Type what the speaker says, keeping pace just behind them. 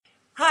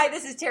Hi,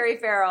 this is Terry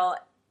Farrell,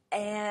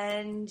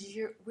 and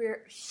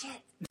we're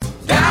shit.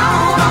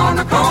 Down on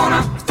the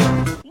corner,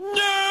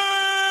 nerd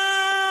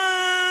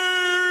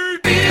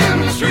in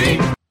the street.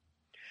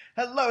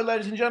 Hello,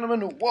 ladies and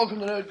gentlemen.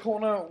 Welcome to Nerd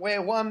Corner,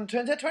 where one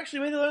turns out to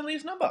actually be the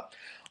loneliest number.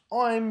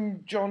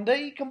 I'm John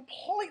D,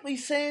 completely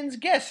sans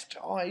guest.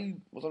 I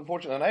was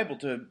unfortunately unable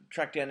to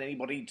track down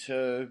anybody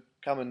to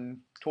come and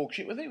talk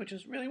shit with me, which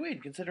is really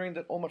weird, considering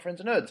that all my friends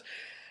are nerds.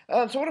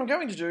 So what I'm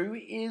going to do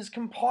is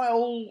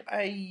compile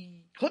a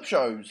clip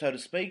show, so to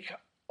speak,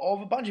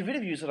 of a bunch of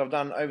interviews that I've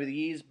done over the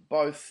years,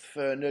 both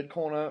for Nerd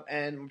Corner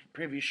and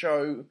previous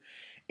show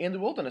in the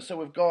Wilderness. So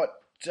we've got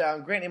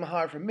Grant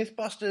Imahara from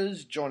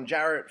Mythbusters, John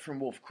Jarrett from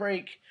Wolf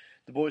Creek,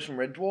 the boys from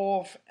Red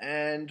Dwarf,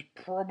 and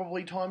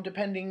probably time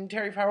depending,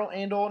 Terry Farrell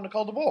and or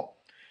Nicole DeBoer.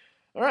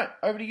 Alright,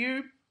 over to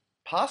you,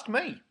 past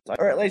me.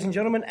 Alright, ladies and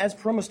gentlemen, as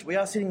promised, we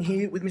are sitting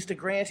here with Mr.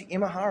 Grant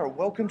Imahara.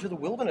 Welcome to the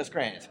Wilderness,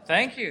 Grant.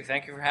 Thank you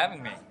for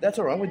having me. That's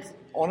alright, it's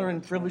honour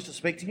and privilege to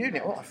speak to you.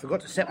 Now, I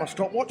forgot to set my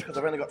stopwatch because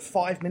I've only got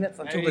 5 minutes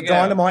until the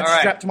dynamite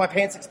strapped to my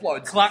pants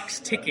explodes. Clock's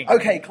ticking.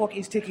 Okay, clock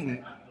is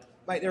ticking.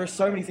 Mate, there are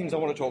so many things I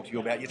want to talk to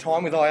you about. Your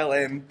time with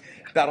ILM,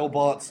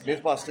 BattleBots,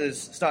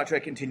 Mythbusters, Star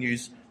Trek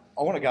Continues.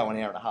 I want to go an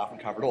hour and a half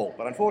and cover it all,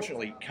 but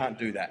unfortunately can't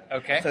do that.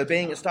 Okay. So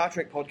being a Star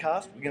Trek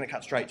podcast, we're going to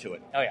cut straight to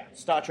it. Oh, yeah.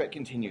 Star Trek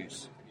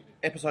Continues.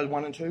 Episode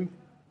 1 and 2,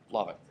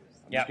 love it.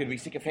 I'm just going to be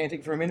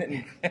sycophantic for a minute.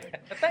 And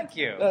Thank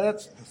you.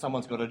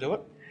 Someone's got to do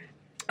it.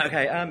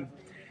 Okay,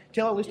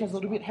 tell our listeners a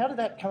little bit, how did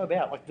that come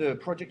about, like the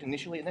project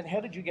initially, and then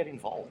how did you get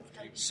involved?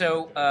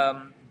 So,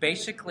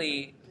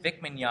 basically,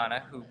 Vic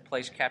Mignogna, who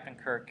plays Captain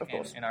Kirk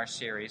in our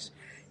series,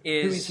 Who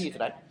is here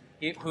today?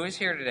 Who is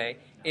here today,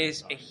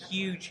 is a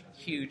huge,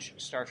 huge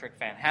Star Trek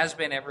fan. Has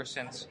been ever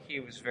since he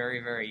was very,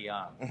 very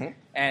young. Mm-hmm.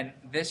 And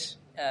this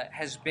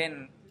has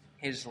been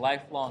his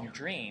lifelong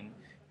dream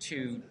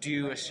to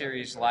do a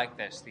series like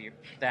this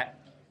that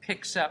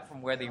picks up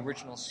from where the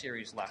original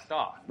series left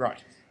off.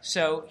 Right.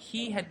 So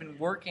he had been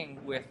working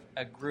with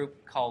a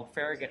group called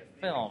Farragut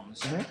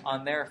Films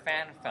on their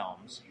fan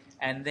films,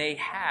 and they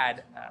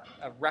had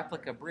a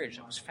replica bridge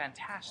that was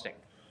fantastic.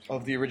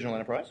 Of the original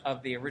Enterprise?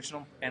 Of the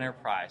original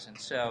Enterprise. And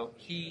so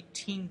he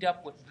teamed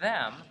up with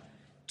them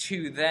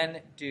to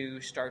then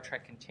do Star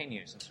Trek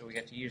Continues. And so we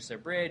got to use their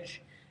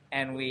bridge,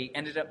 and we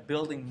ended up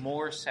building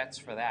more sets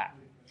for that.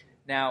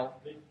 Now,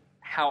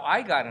 how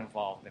I got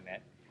involved in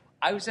it,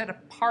 I was at a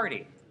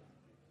party,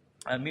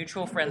 a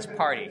mutual friend's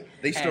party.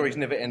 These stories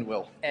never end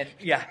well. And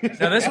yeah,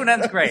 no, this one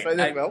ends great.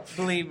 Well.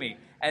 Believe me.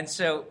 And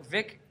so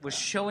Vic was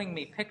showing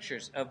me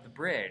pictures of the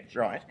bridge.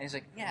 Right. And he's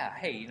like, yeah,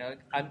 hey,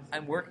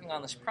 I'm working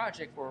on this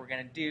project where we're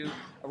going to do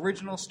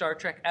original Star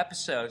Trek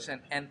episodes,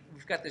 and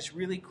we've got this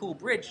really cool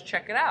bridge.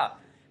 Check it out.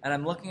 And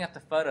I'm looking at the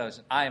photos,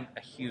 and I'm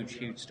a huge,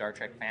 huge Star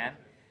Trek fan.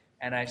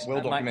 And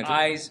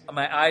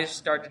my eyes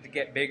started to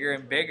get bigger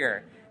and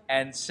bigger.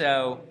 And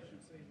so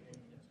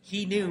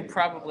he knew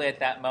probably at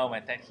that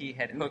moment that he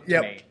had hooked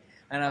me.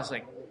 And I was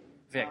like,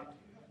 Vic,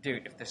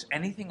 dude, if there's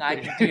anything I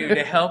can do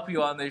to help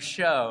you on this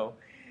show,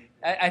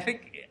 I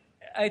think,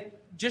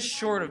 just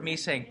short of me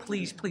saying,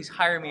 please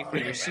hire me for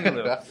your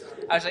Sulu, I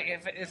was like,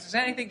 if there's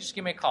anything, just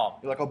give me a call.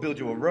 You're like, I'll build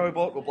you a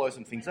robot, we'll blow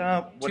some things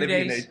up, whatever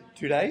you need.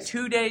 2 days?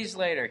 2 days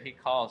later, he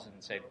calls and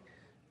said,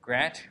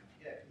 Grant,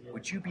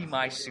 would you be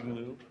my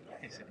Sulu?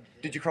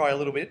 Did you cry a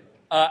little bit?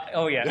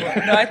 Oh yeah.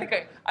 No,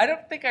 I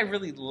don't think I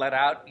really let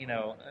out,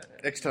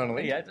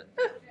 externally. Yeah.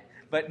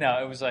 But no,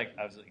 I was like,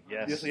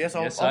 yes,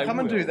 I'll come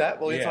and do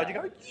that. Well, inside you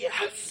go,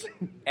 yes.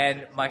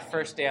 And my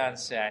first day on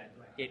set,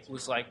 it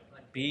was like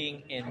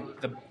being in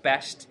the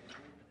best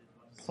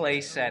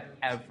play set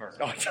ever.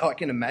 I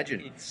can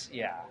imagine.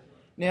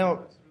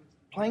 Now,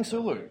 playing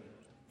Sulu,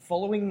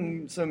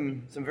 following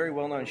some very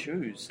well-known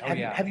shoes.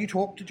 Have you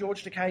talked to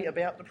George Takei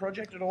about the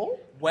project at all?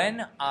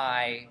 When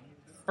I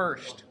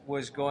first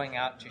was going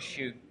out to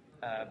shoot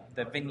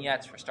the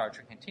vignettes for Star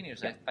Trek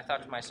Continues, I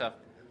thought to myself,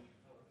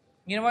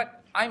 you know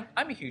what? I'm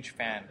a huge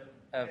fan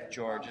of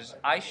George's.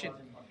 I should,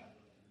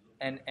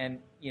 and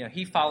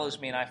he follows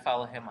me and I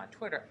follow him on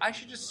Twitter. I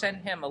should just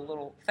send him a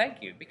little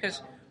thank you,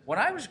 because when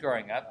I was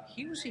growing up,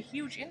 he was a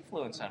huge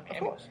influence on me. Of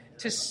course.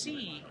 To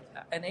see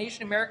an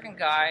Asian American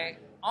guy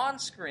on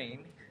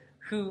screen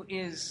who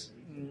is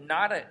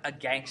not a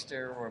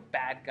gangster or a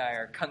bad guy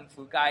or a kung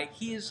fu guy,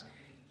 he's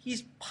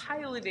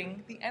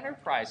piloting the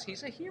Enterprise.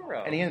 He's a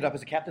hero. And he ended up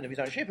as a captain of his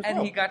own ship as well.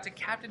 And he got to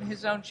captain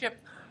his own ship.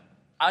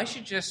 I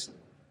should just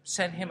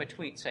send him a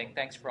tweet saying,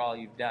 thanks for all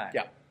you've done.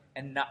 Yeah.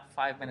 And not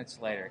 5 minutes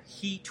later,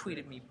 he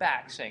tweeted me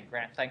back saying,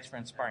 Grant, thanks for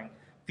inspiring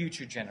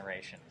future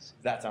generations.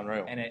 That's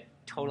unreal. And it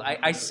totally...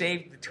 I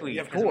saved the tweet.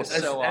 Yeah, of course, it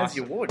was so awesome. As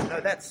you would. No,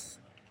 that's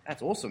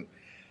awesome.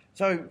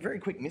 So, very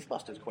quick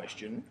Mythbusters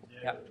question.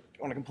 Yep.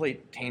 On a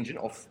complete tangent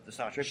off the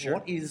Star Trek, Sure.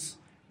 What is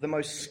the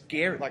most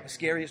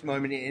scariest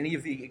moment in any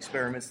of the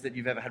experiments that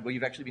you've ever had where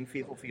you've actually been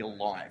fearful for your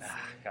life?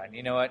 God,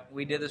 you know what?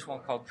 We did this one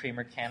called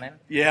Creamer Cannon.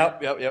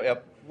 Yep.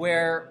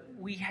 Where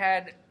we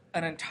had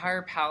an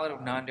entire pallet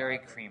of non-dairy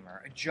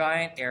creamer, a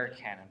giant air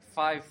cannon,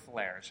 5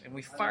 flares, and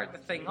we fired the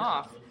thing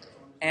off,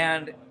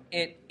 and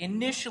it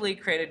initially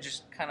created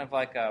just kind of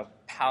like a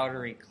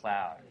powdery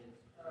cloud.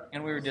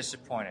 And we were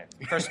disappointed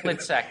for a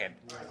split second.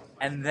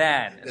 And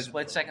then, a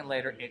split second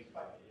later, it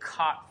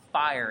caught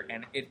fire,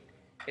 and it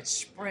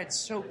spread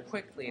so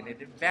quickly, and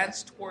it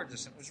advanced towards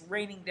us. It was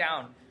raining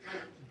down,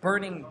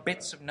 burning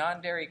bits of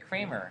non-dairy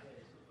creamer.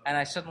 And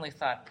I suddenly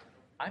thought,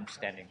 I'm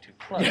standing too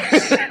close.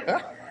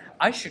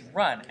 I should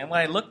run. And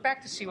when I looked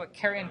back to see what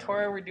Carrie and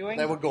Tori were doing,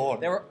 They were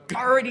gone. They were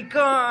already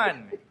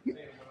gone.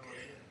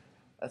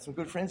 That's some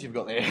good friends you've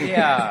got there.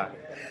 Yeah.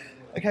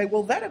 Okay,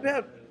 well, that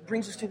about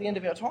brings us to the end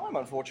of our time,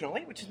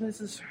 unfortunately, this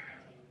is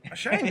a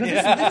shame.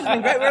 This has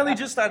been great. We're only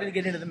just starting to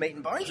get into the meat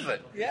and bones of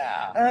it.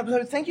 Yeah.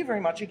 So thank you very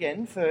much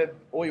again for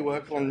all your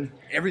work on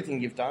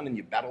everything you've done and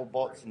your battle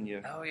bots and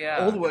your Oh,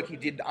 yeah. all the work you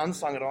did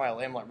unsung at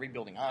ILM, like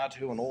rebuilding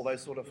R2 and all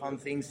those sort of fun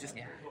things. Just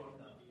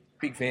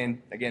big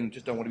fan. Again,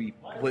 just don't want to be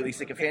completely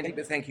sycophantic,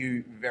 but thank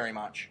you very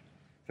much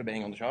for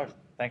being on the show.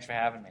 Thanks for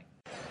having me.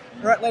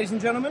 All right, ladies and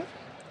gentlemen,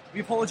 we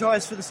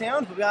apologise for the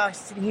sound, but we are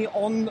sitting here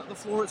on the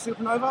floor at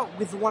Supernova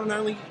with the one and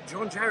only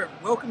John Jarratt.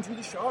 Welcome to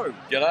the show.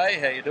 G'day,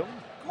 how you doing?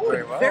 Good,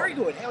 Very well. very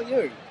good. How are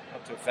you?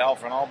 Not too foul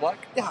for an old bloke.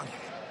 Yeah,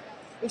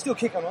 we're still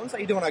kicking on, so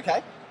you're doing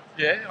okay?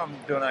 Yeah, I'm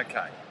doing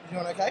okay. You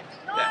doing okay?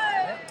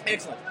 Yeah.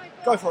 Excellent.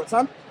 Go for it,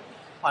 son.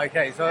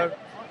 Okay, so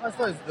I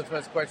suppose the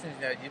first question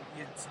is,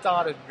 you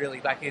started really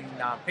back in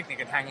Picnic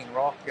at Hanging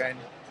Rock and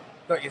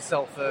got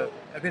yourself a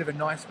bit of a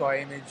nice guy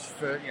image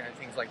for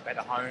things like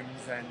Better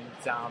Homes and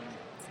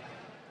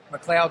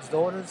McLeod's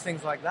Daughters,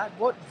 things like that.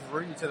 What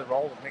drew you to the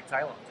role of Mick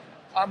Taylor?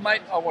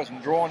 Mate, I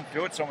wasn't drawn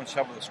to it. Someone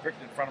shoved the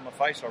script in front of my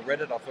face. I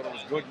read it. I thought it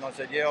was good, and I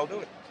said, yeah, I'll do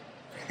it.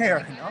 Fair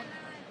enough.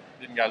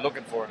 Didn't go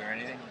looking for it or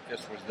anything. It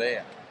just was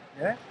there.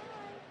 Yeah.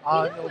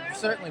 Well,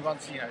 certainly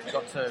once you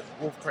got to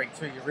Wolf Creek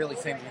 2, you really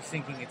seemed to be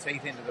sinking your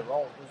teeth into the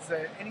role. Was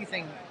there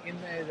anything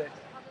in there that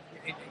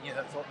you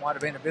thought might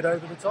have been a bit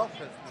over the top?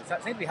 Because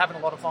that seemed to be having a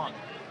lot of fun.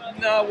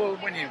 No, well,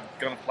 when you're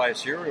going to play a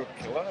serial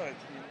killer,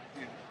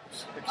 you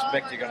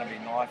expect you're going to be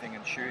knifing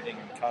and shooting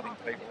and cutting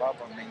people up.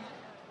 I mean,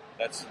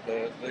 that's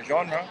the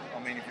genre. I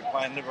mean, if you're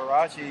playing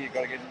Liberace, you've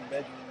got to get in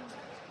bed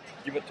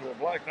and give it to a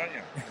bloke, don't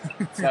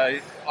you? So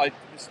I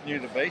just knew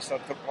the beast. I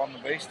took on the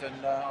beast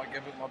and I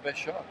gave it my best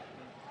shot.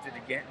 Did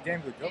a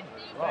damn good job.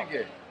 Thank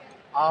you.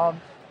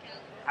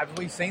 Have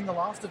we seen the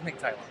last of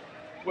Mick Taylor?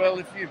 Well,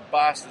 if you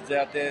bastards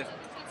out there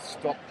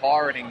stop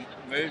pirating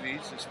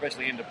movies,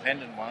 especially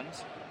independent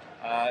ones,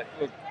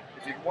 look,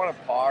 if you want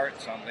to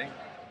pirate something,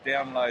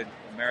 download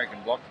American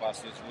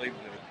blockbusters, leave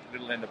the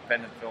little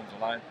independent films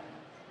alone,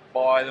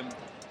 buy them,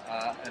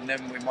 and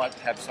then we might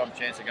have some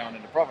chance of going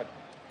into profit.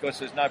 Because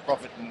there's no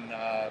profit in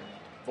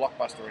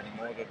Blockbuster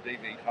anymore.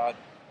 The hard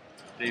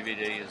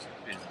DVD is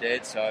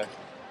dead, so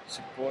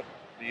support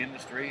the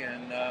industry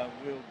and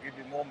we'll give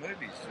you more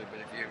movies. But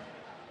if you,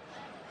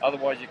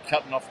 otherwise you're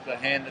cutting off the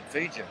hand that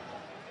feeds you.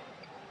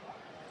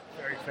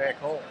 Very fair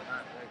call. No,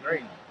 I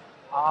agree.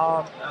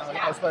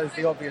 I suppose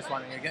the obvious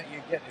one, and you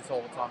get this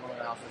all the time, I'm going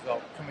to ask as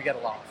well, can we get a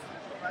laugh?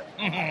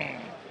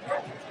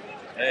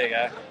 There you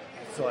go.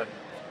 Excellent.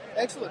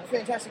 Excellent,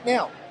 fantastic.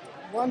 Now,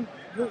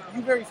 you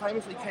very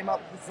famously came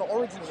up with the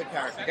origin of the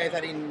character, gave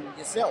that in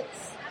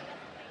yourself.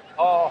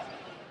 Oh,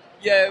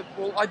 yeah,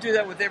 well, I do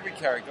that with every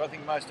character. I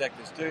think most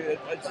actors do.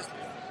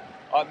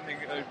 I mean,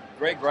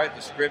 Greg wrote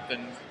the script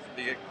and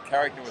the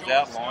character was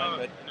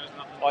outlined, but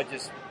I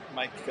just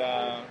make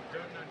a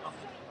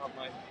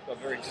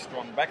very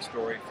strong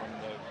backstory from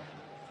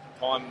the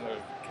time the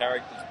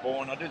character's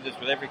born. I do this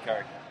with every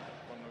character.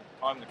 From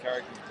the time the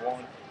character's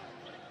born,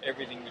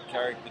 everything the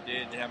character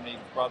did, how many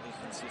brothers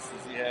and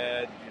sisters he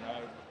had,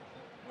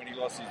 when he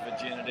lost his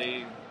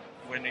virginity,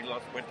 when he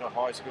went to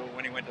high school,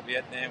 when he went to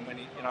Vietnam, when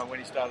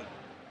he started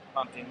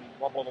hunting,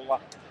 blah, blah, blah, blah,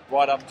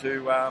 right up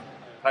to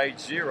page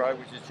 0,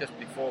 which is just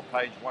before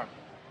page 1.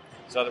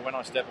 So that when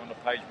I step onto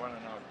page 1, I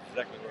know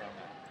exactly where I'm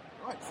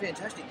at. Right,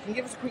 fantastic. Can you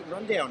give us a quick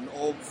rundown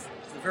of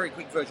the very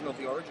quick version of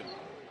the origin?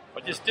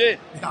 I just did.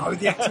 No,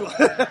 the actual,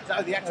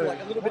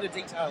 like a little bit of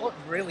detail. What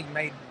really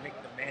made Mick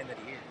the man that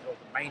he is, or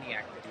the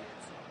maniac that he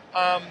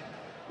is?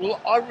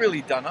 Well, I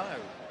really don't know.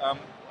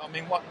 I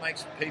mean, what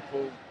makes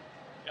people,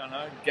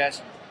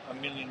 gas a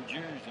million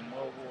Jews in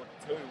World War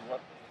II?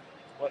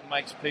 What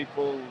makes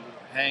people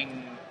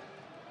hang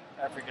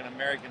African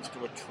Americans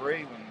to a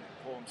tree when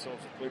they call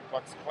themselves a Ku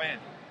Klux Klan?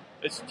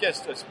 It's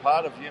just as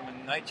part of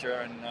human nature,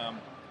 and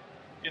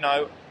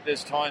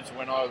there's times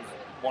when I've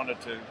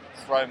wanted to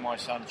throw my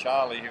son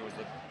Charlie, who was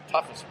the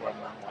toughest one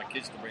of my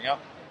kids to bring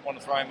up, want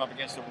to throw him up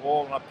against a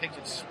wall, and I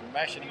pictured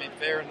smashing him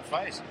fair in the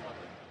face.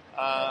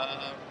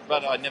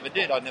 But I never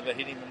did. I never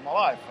hit him in my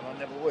life, and I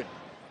never would.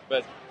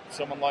 But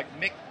someone like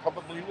Mick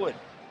probably would.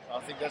 I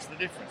think that's the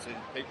difference.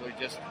 People who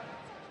just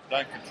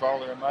don't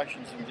control their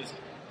emotions and just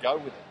go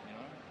with it.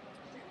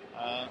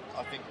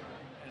 I think,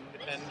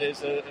 and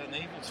there's an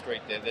evil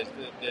streak there.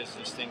 There's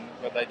this thing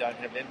where they don't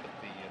have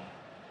empathy,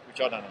 which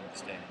I don't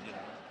understand.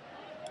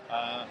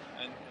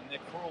 And they're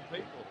cruel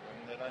people,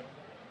 and they don't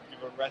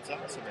give a rat's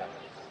ass about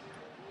it.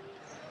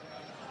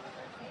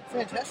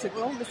 Fantastic.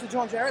 Well, Mr.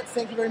 John Jarratt,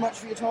 thank you very much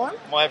for your time.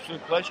 My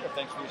absolute pleasure.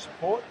 Thanks for your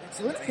support.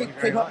 Excellent. Thank you Keep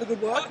very up the much.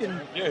 good work and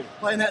Thank you.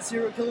 playing that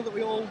serial killer that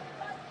we all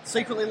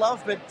secretly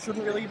love but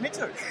shouldn't really admit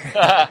to?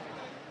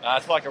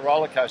 It's like a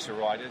roller coaster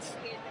ride.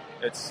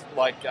 It's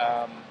like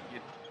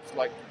it's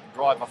like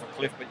drive off a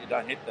cliff, but you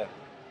don't hit the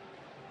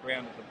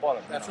ground at the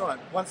bottom. That's right.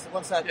 Once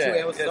that 2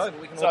 hours is over,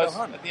 we can all go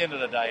home. At the end of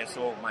the day, it's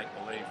all make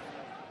believe.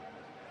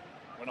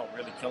 We're not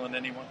really killing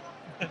anyone.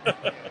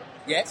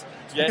 Yet.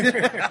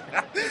 Yeah.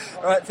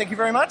 All right, thank you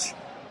very much.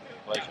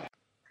 Pleasure.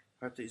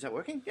 Is that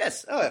working?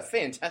 Yes. Oh,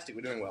 fantastic.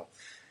 We're doing well.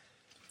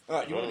 All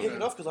right, you want to kick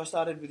it off because I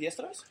started with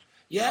yesterday's?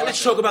 Yeah,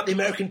 let's talk about the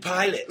American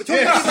Pilot.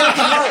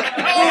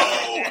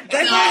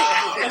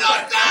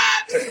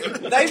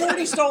 They've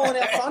already stolen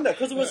our thunder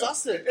because it was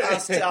us that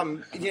asked, in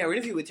our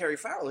interview with Terry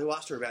Farrell, who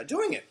asked her about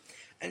doing it.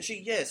 And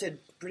she, said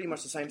pretty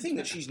much the same thing,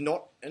 that she's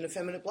not an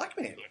effeminate black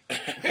man.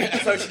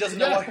 So she doesn't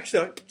know why.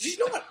 So she's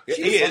not.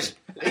 He is.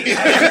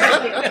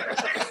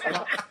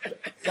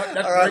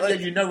 That's right,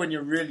 you know when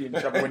you're really in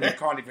trouble when you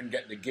can't even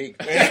get the gig.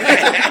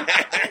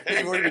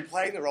 You've already been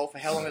playing the role for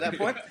how long at that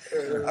point?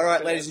 All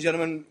right, ladies and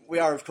gentlemen, we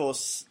are, of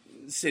course,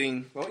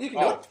 sitting... Well, you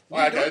can do it.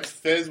 Okay, it's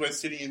Thursday. We're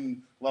sitting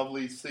in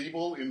lovely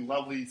Seabull in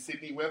lovely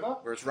Sydney weather.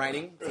 Where it's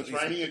raining. It's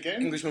raining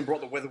again. Englishmen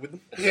brought the weather with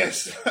them.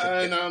 Yes,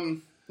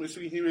 and we're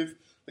sitting here with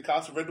the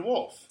cast of Red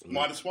Dwarf.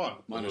 -1.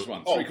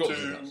 -1.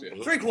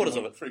 Oh, Three-quarters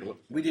of it.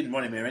 We didn't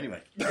want him here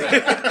anyway.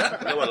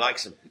 No one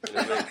likes him.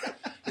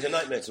 He's a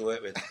nightmare to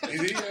work with.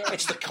 Is he?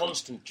 It's the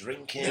constant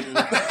drinking,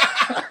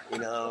 The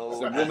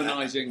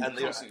womanising, and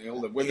constantly,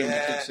 all the women we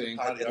keep seeing.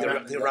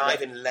 the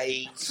arriving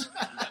late,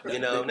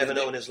 never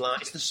knowing his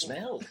life. It's the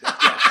smell.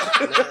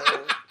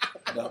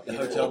 The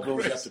hotel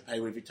bills you have to pay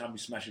every time he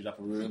smashes up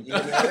a room.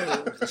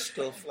 The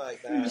stuff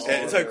like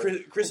that. So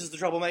Chris is the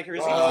troublemaker,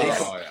 is he? He's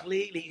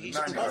completely. He's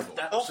off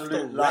the Absolute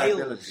rails.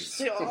 liability.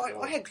 See,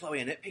 I had Chloe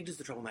in it. Pegged as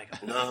the troublemaker.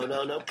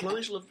 No.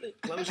 Chloe's lovely.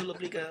 Chloe's a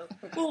lovely girl.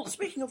 Well,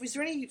 speaking of, is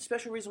there any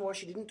special reason why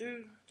she didn't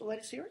do the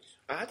latest series?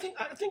 I think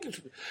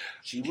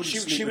She wouldn't she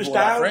sleep was with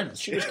all our down. friends.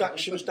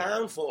 She was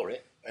down for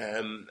it,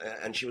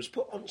 and she was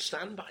put on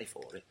standby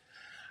for it.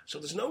 So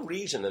there's no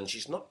reason, and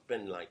she's not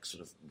been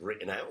sort of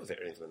written out of it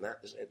or anything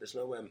like that. There's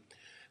no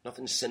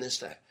nothing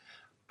sinister.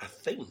 I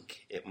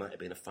think it might have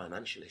been a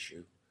financial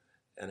issue,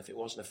 and if it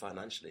wasn't a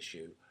financial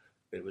issue,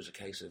 it was a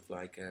case of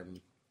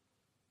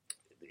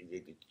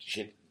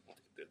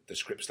the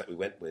scripts that we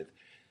went with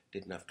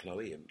didn't have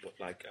Chloe in, but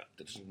that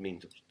doesn't mean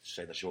to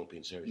say that she won't be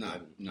in series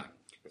 11. No.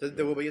 So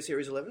there will be a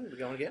series 11. We're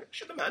going again. I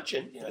should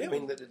imagine. I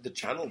mean, the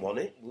channel want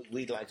it.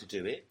 We'd like to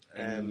do it.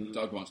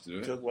 Doug wants to do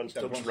it.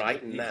 Doug's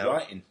writing now. He's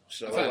writing.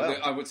 So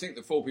I would think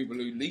the 4 people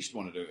who least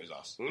want to do it is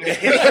us.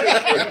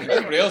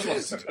 Everybody else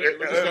wants to do it.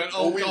 We're just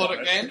going, God,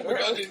 again? We're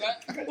going to do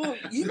that? Well,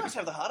 you must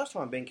have the hardest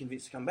time being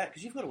convinced to come back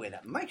because you've got to wear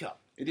that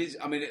makeup. It is.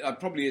 I mean, it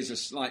probably is a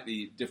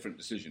slightly different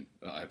decision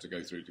that I have to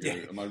go through to go,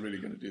 am I really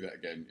going to do that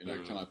again?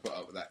 Can I put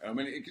up with that? I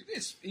mean,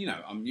 it's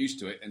I'm used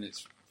to it and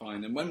it's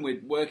fine. And when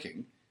we're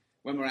working...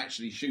 When we're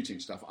actually shooting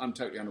stuff, I'm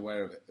totally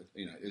unaware of it.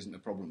 It isn't a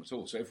problem at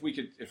all. So if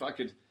I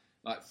could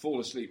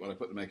fall asleep while I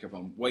put the makeup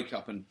on, wake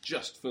up and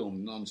just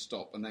film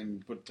non-stop, and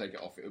then take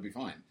it off, it would be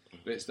fine.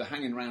 But it's the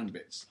hanging around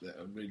bits that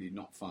are really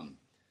not fun.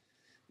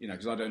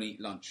 Because I don't eat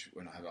lunch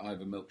when I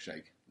have a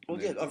milkshake. Well,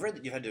 yeah, I've read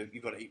that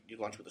you've got to eat your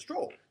lunch with a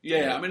straw.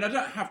 Yeah, I mean, I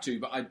don't have to,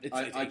 but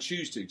I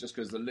choose to just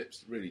because the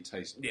lips really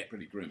taste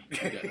pretty grim.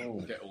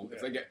 If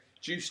they get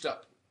juiced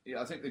up. Yeah,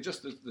 I think they're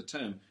just the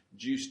term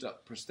juiced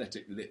up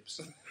prosthetic lips.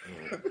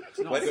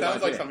 It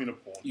sounds like something in a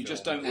porn. You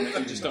just don't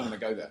want to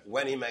go there.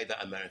 When he made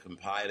that American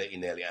Pilot, he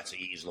nearly had to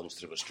eat his lunch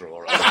through a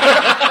straw.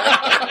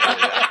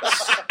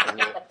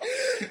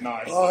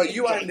 Nice. Oh,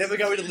 you are never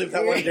going to live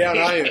that one down,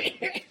 are you?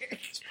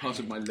 It's part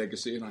of my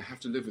legacy, and I have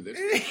to live with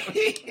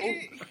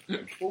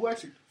it. Well,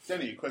 actually,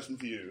 Danny, a question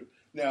for you.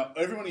 Now,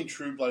 everyone in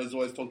True Blood has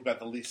always talked about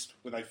the lisp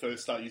when they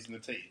first start using the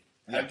teeth.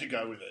 How'd you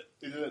go with it?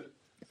 Is it?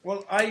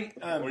 Well, or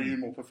are you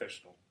more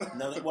professional?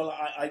 No. Well,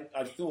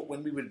 I thought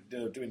when we were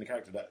doing the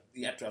character that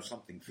you had to have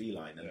something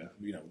feline, and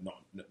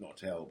not a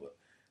tail, but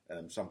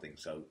something.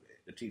 So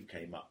the teeth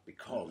came up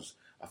because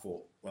I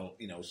thought, well,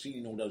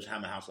 seeing all those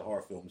Hammer House of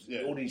Horror films,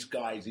 all these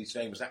guys, these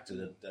famous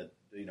actors that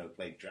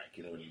played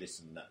Dracula and this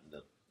and that, and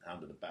the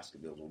Hound of the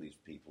Baskervilles, all these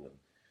people,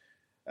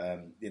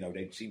 and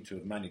they seem to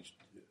have managed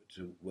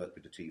to work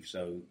with the teeth.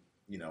 So.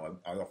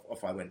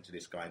 I went to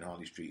this guy in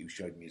Harley Street who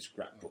showed me a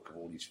scrapbook of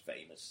all these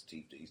famous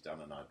teeth that he's done,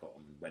 and I got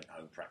them, went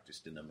home,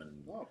 practiced in them,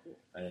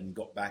 and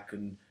got back,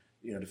 and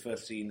the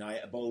first scene I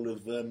ate a bowl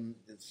of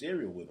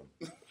cereal with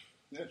them.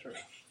 Yeah, true.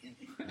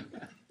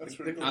 That's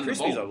really cool. And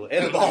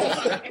the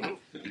bowl.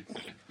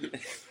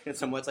 And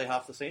some might say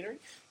half the scenery.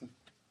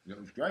 It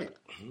was great.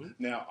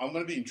 Now, I'm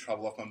going to be in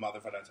trouble off my mother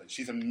if I don't say.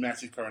 She's a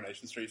massive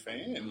Coronation Street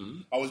fan,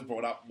 and I was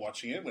brought up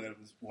watching it when it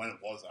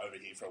was over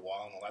here for a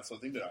while and all that sort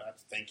of thing, but I have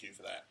to thank you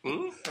for that.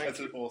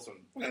 That's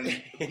awesome.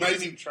 And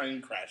amazing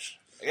train crash.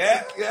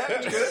 Yeah,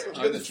 it's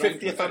good. The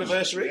 50th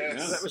anniversary.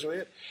 Yes. That was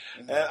weird.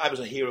 I was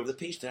a hero of the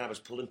piece there. I was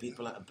pulling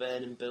people out of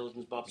burning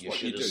buildings. Bob, you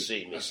should have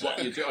seen me. That's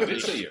what you do. I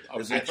did see you. I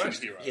was an action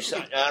hero.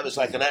 I was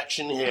like an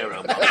action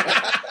hero,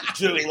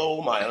 doing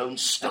all my own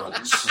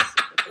stunts.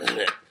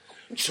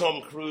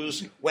 Tom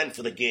Cruise went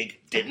for the gig,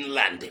 didn't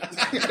land it.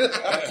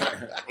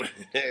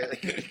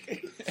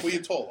 Were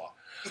you taller?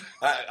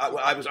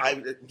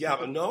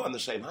 I'm the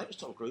same height as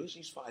Tom Cruise.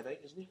 He's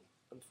 5'8", isn't he?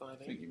 I'm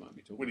 5'8". I think you might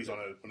be taller. When he's on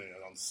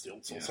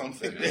stilts or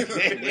something.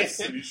 With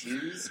city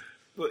shoes.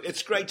 But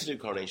it's great to do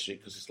Coronation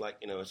Street because it's like,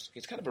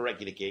 it's kind of a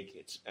regular gig.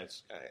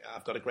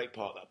 I've got a great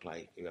part that I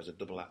play who has a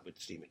double act with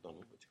Steve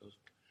McDonald, which goes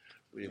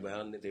really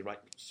well, and they write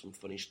some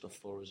funny stuff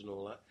for us and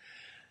all that.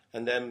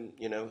 And then,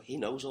 he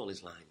knows all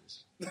his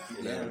lines.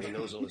 He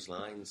knows all his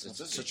lines. It's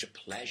such a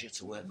pleasure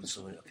to work with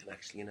someone who can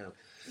actually, and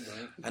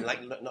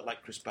not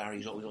like Chris Barry,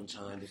 he's always on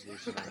time, isn't he?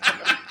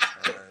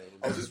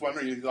 I was just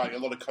wondering, like a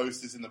lot of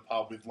coasters in the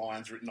pub with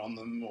lines written on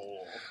them,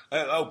 or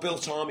Bill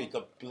Tormey,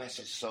 God bless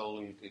his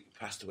soul, he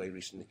passed away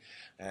recently.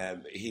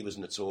 He was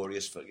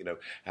notorious for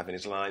having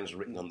his lines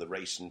written on the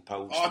racing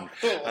post, and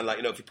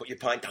if you put your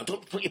pint down,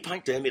 don't put your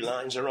pint down, my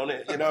lines are on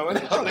it, and all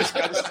this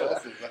kind of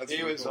stuff.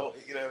 He was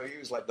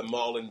like the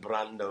Marlon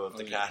Brando of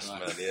the cast,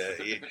 man. Yeah,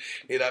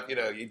 he'd have,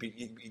 you'd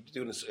be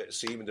doing a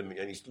scene with him,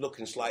 and he's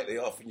looking slightly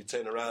off, and you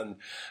turn around,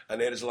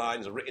 and there his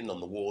lines are written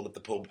on the wall of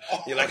the pub.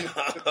 You're like,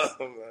 oh,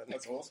 man.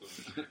 That's awesome.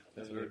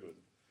 That's very good.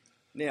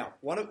 Now,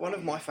 one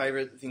of my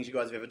favourite things you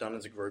guys have ever done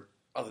as a group,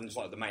 other than just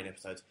like the main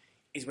episodes,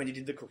 is when you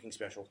did the cooking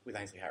special with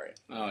Ainsley Harriott.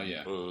 Oh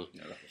yeah,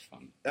 yeah, that was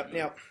fun.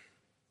 Now,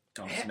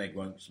 Can't Smeg,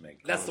 won't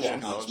Smeg. That's the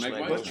one. Can't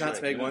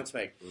Smeg, won't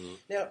Smeg.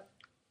 Now,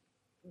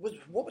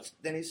 what was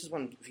then? This is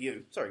one for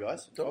you. Sorry,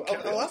 guys.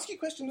 I'll ask you a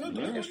question.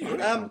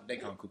 They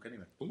can't cook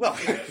anyway. Well,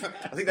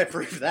 I think they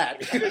proved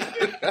that.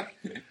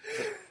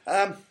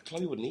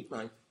 Chloe wouldn't eat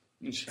mine.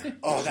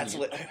 Oh, that's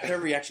her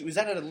reaction. Was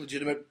that a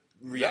legitimate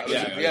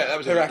reaction? Yeah, that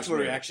was her actual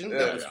reaction. Yeah,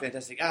 that was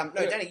fantastic. No,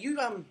 Danny, you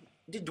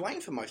did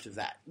Dwayne for most of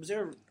that. Was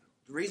there a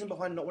reason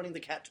behind not wanting the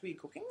cat to be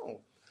cooking? Or?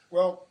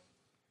 Well,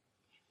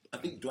 I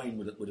think Dwayne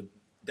would have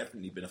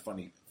definitely been a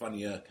funnier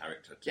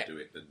character to do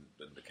it than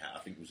the cat. I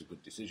think it was a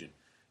good decision,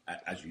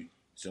 as you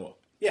saw.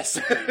 Yes.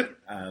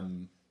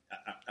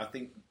 I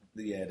think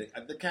the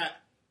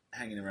cat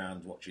hanging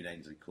around watching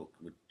Ainsley cook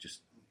would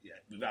just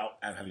without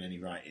having any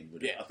writing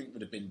would have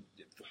been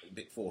a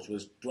bit forced.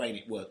 Whereas Dwayne,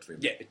 it worked for him.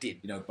 Yeah, it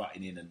did.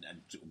 Butting in and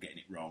sort of getting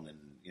it wrong, and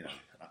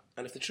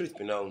And if the truth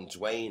be known,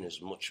 Dwayne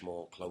is much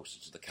more closer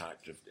to the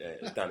character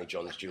of Danny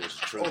Jones-Jr.'s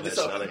true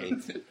personality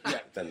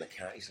than the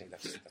cat. He's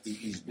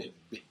a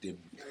bit dim.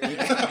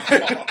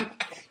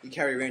 You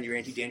carry around your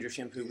anti-dandruff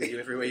shampoo with you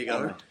everywhere you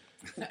go.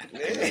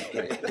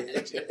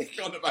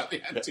 Forgot about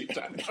the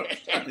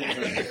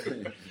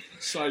anti-dandruff.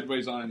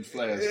 Sideways iron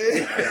flares.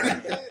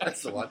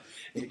 That's the one.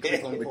 When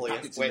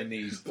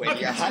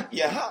you're hot,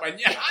 you're hot. When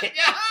you're hot,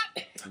 you're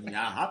hot. When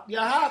you're hot,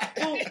 you're hot.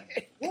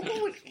 Well,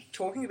 what we're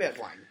talking about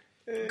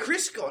Dwayne,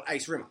 Chris got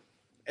Ace Rimmer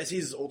as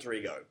his alter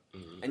ego,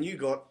 and you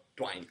got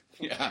Dwayne.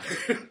 Yeah.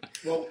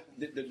 Well,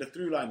 the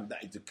through line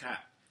that is the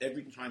cat.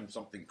 Every time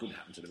something could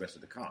happen to the rest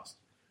of the cast,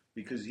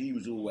 because he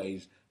was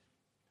always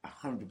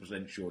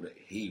 100% sure that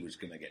he was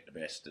going to get the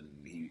best, and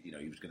he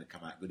was going to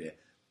come out good here.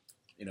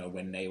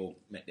 When they all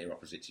met their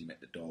opposites, he met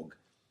the dog.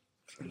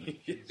 And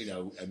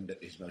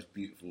his most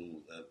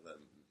beautiful.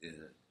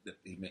 That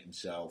he met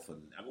himself,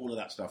 and all of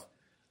that stuff.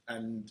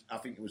 And I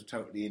think it was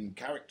totally in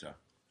character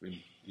for him,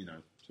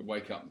 To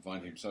wake up and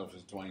find himself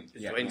as Dwayne.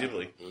 Yeah, Dwayne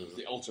Dibley. It was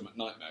the ultimate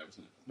nightmare,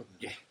 wasn't it?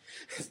 Yeah.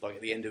 It's like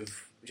at the end of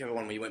whichever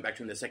one where you went back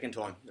to him the second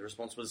time, the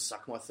response was,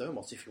 suck my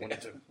thermos if you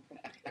wanted to.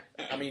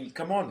 I mean,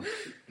 come on.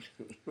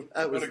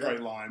 What a great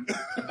line.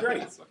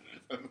 Great.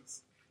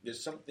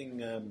 There's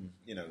something,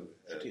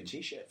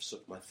 T-shirt,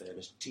 suck my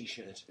thermos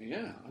T-shirt.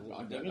 Yeah,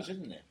 I there is,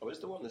 isn't there? Oh, is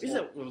there one? Is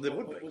there? Well, there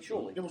would be,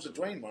 surely. There was a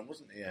Dwayne one,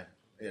 wasn't there? Yeah,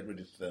 he had rid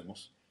of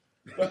thermos.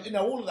 But,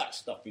 all of that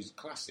stuff is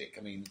classic.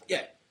 I mean,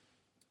 yeah,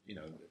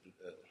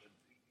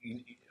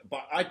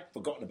 but I'd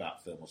forgotten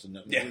about thermos. And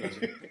we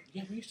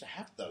used to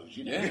have those,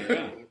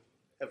 Yeah.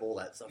 Have all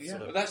that stuff. Yeah.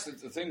 Sort of. But that's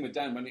the thing with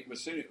Dan. When it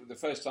was the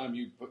first time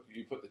you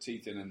put the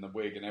teeth in and the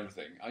wig and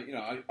everything,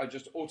 I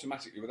just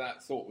automatically,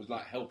 without thought, was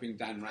like helping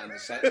Dan round the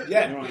set.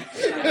 Yeah. Right.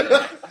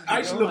 I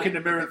used to look in the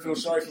mirror and feel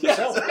sorry for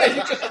myself.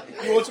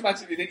 You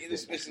automatically think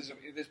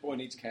this boy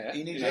needs care.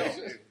 He needs help.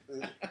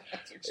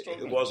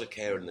 It was a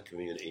care in the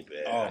community.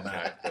 But, oh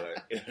man!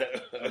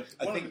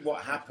 I think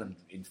what happened,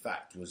 in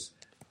fact, was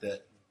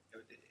that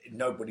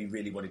nobody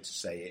really wanted to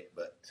say it,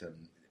 but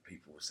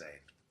people were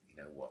saying, you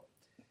know what,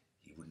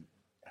 he wouldn't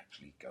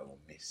actually go on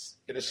this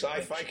in a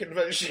sci-fi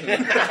convention.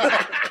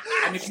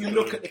 And if you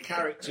look at the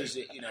characters,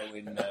 in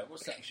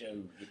what's that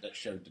show that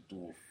showed the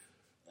dwarf?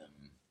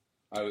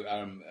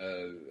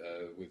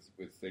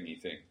 With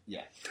Thingy Thing.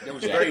 Yeah, there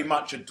was very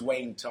much a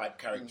Dwayne type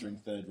character in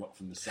Third Rock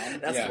from the Sun.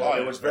 That's why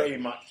there was very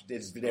much.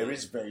 There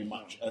is very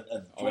much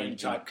a Dwayne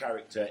type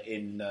character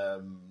in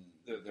the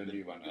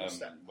new one.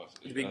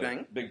 The Big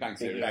Bang. Big Bang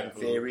Theory. Big Bang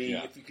Theory.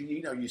 Yeah. If you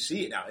can, you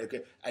see it now,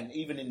 and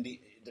even in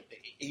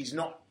he's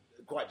not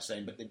quite the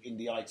same, but in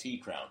the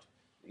IT crowd.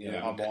 You see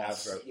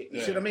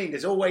what I mean?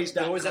 There's always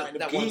that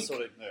kind of geek. One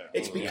sort of,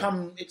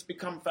 It's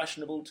become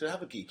fashionable to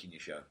have a geek in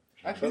your show.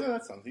 Actually, no,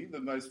 that's something. The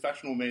most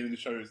fashionable man in the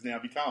show has now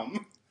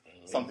become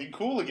something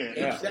cool again.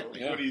 Yeah.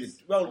 Exactly. Yeah.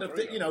 Well,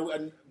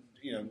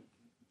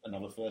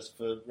 another first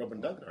for Rob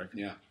and Doug, I reckon.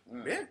 Yeah.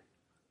 Yeah.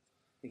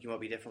 think you might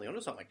be definitely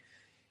onto something.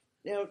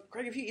 Now,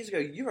 Craig, a few years ago,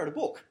 you wrote a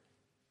book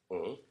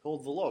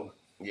called The Log.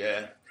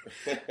 Yeah.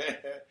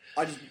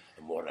 And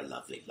what a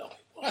lovely log.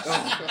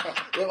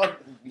 Well,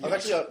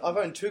 I've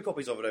owned 2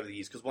 copies of it over the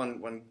years because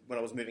when I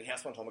was moving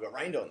house one time I got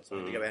rained on, so I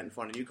had to go out and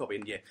find a new copy.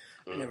 And I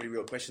didn't have any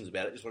real questions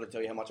about it. Just wanted to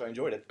tell you how much I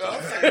enjoyed it. Oh,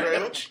 thank you very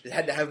much. I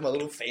had to have my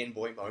little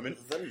fanboy moment.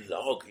 The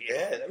Log,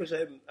 yeah, that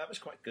was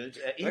quite good.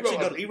 He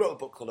wrote a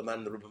book called A Man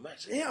in the Rubber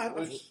Mat. Yeah, I'm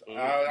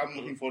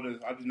looking forward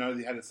to. I didn't know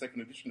they had a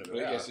second edition of it.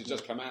 Yes, it's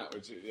just come out.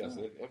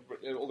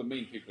 All the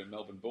mean people in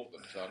Melbourne bought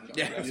them. So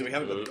so we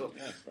haven't got it.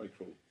 Yeah, it's very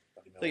cool.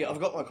 So I've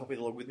got my copy of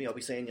The Log with me. I'll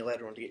be seeing you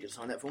later on to get you to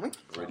sign that for me.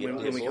 Brilliant.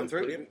 When we come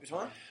through. Brilliant.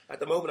 At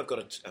the moment, I've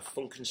got a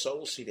Funk and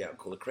Soul CD out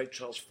called the Craig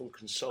Charles Funk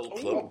and Soul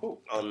Club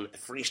on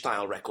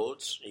Freestyle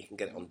Records. You can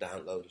get it on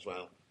download as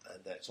well.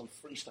 And it's on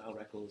Freestyle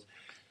Records.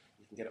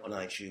 You can get it on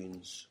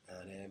iTunes.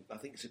 And I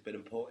think it's been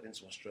imported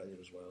into Australia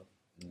as well.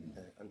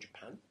 And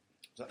Japan.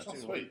 That's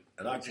sweet.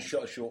 And I just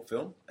shot a short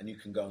film, and you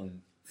can go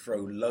and throw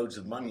loads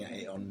of money at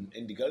it on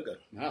Indiegogo.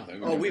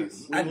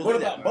 And what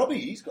about Bobby?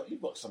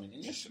 You've got something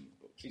in you.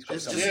 He's got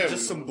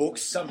just some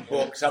books. Some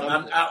books.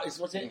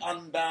 What's it?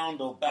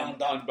 Unbound or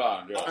Bound Up?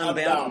 Unbound, yeah.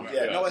 Unbound.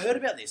 Yeah. No, I heard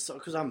about this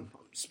because I'm an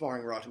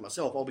aspiring writer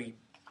myself. I'll be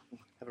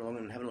having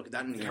a look at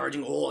that and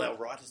encouraging all our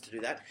writers to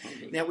do that.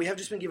 Now, we have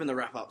just been given the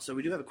wrap-up, so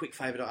we do have a quick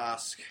favour to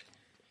ask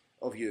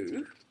of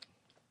you.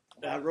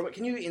 Robert,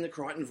 can you, in the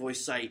Crichton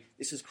voice, say,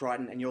 "This is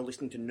Crichton and you're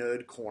listening to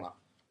Nerd Corner"?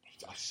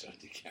 I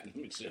certainly can. Let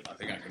me see if I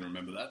think I can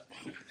remember that.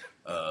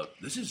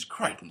 This is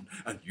Crichton,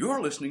 and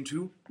you're listening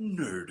to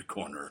Nerd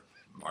Corner.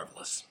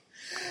 Marvellous.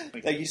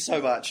 Thank you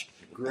so much.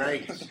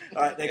 Great.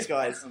 All right, thanks,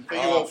 guys. Thank you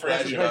all for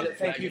pleasure.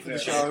 Thank you for the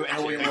show and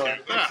all your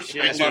work. Thank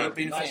you. I've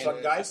been Nice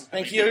one, guys.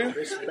 Thank you.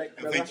 Respect,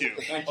 brother. Thank you.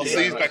 I'll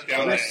see you back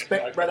down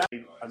Respect, brother.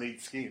 I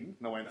need skin.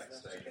 No, I went,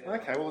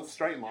 okay, well, it's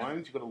straight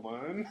lines. You've got to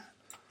learn.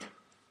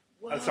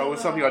 And so it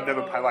was something I'd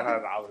never play like I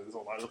had others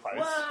all over the place.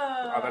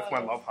 That's my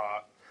love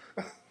heart.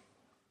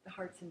 The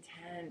heart's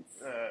intense.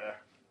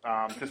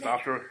 Just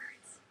after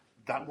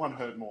that one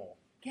hurt more.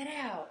 Get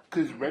out.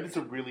 Because red is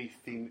a really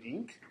thin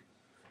ink.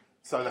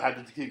 So they had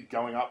to keep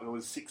going up. There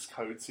was 6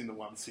 coats in the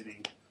one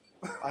sitting.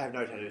 I have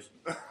no tattoos.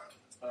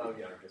 Oh,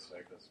 yeah, I guess so,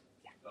 because...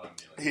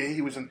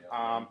 He was an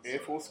Air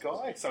Force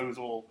guy, so it was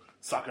all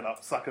suck it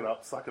up, suck it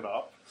up, suck it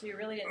up. So you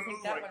really didn't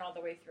think that went all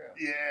the way through?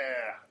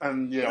 Yeah,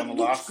 and It on the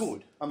looks last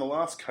good. on the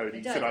last coat, he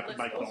It said does, I it could looks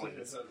make cool.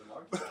 noise.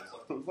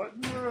 It was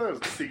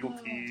like seagull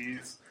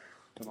tears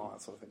and all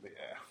that sort of thing. But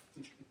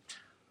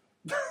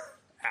yeah,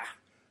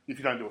 if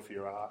you don't do it for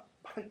your art,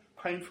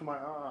 paying for my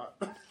art.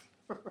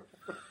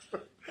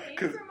 Paying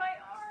for my art.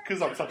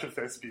 Because I'm such a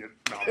thespian.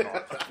 No, I'm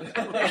not.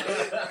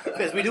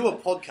 Because we do a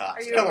podcast.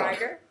 Are you Come a on.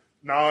 writer?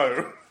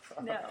 No.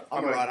 No.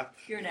 I'm a writer.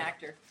 You're an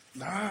actor.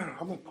 No,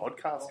 I'm a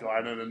podcast guy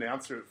and an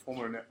announcer,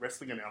 former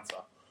wrestling announcer.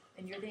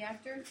 And you're the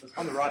actor?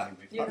 I'm the writer.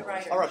 You're the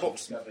writer. I write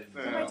books. Who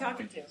am I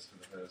talking to?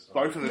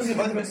 Both of us.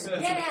 Both of us.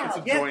 Get It's a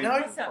out. joint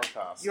Awesome.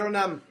 podcast. You're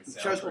on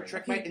shows called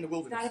Trekmate in the It's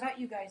Wilderness. not about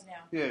you guys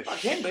now. Yeah, I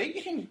can be.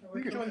 You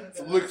can join.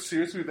 Look,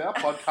 seriously, with our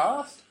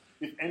podcast,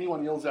 if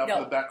anyone yells out No.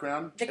 from the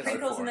background, The go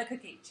crinkles for in it. the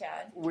cookie,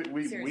 Chad. We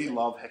Seriously.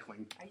 love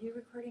heckling. Are you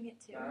recording it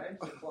too?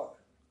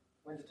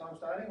 When's the time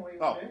starting? What are you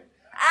Oh. going to do?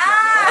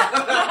 Ah!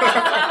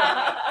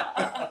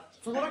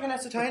 From what I can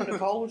ascertain,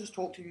 Nicole will just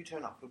talk till you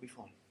turn up. It'll be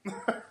fine.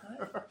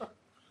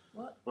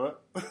 What?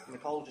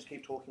 Nicole will just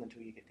keep talking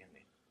until you get down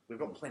there. We've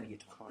got plenty of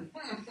time.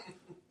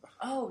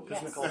 Oh,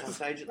 Because yes. Nicole's on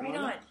stage at the Right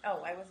moment. on.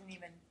 Oh, I wasn't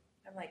even...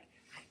 I'm like,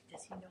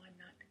 does he know I'm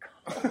not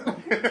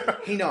Nicole?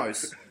 He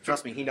knows.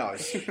 Trust me, he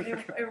knows.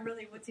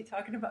 Really, what's he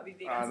talking about me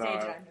being I on stage know.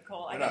 and I'm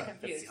Nicole? I I got know.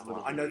 confused.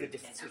 I know the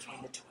difference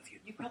between the two of you.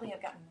 You probably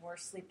have gotten more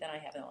sleep than I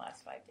have in the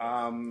last 5 days.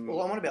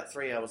 Well, I'm on about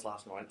 3 hours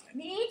last night.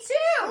 Me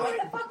too! What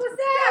the fuck was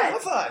that? High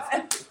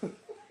five!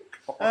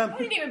 I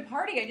didn't even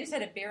party. I just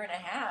had a beer and a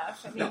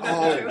half. I mean,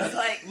 Oh. it was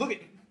like, Look,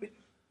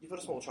 you've got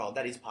a small child.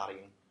 That is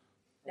partying.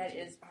 that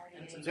is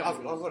partying. So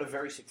I've got a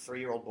very sick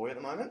 3-year-old boy at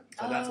the moment,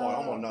 so that's why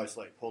I'm on no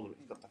sleep. Paul,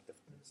 you've got like the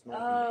smoke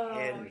in the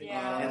head and,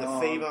 yeah. and the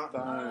fever.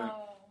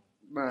 Oh.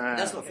 Nah.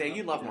 That's not fair.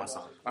 You love my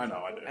son. I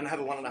know, I do. And I have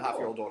a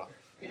 1.5-year-old daughter.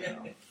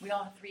 We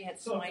all 3 had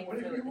swine flu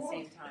at the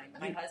same time.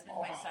 My husband,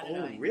 my son,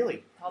 and I.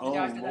 Really? Called the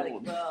doctor. They're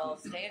like, well,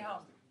 stay at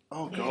home.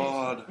 Oh,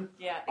 God.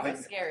 Yeah, it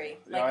was scary.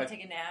 yeah, Like, to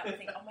take a nap. I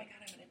think, oh my God,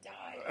 I'm going to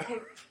die. Okay,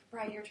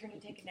 Brian, your turn to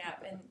take a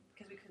nap. And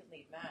because we couldn't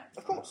leave Max.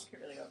 Of course. We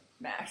could really go,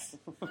 Max.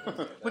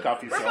 Look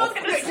after We're yourself.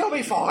 both going to You'll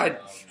be fine.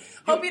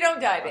 Hope you don't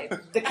die, babe.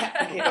 The cat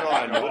can keep an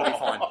eye on you. It'll be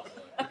fine.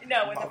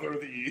 No, with Mother of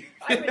the year.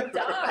 I would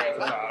die.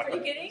 Are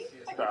you kidding?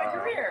 Like my Stop.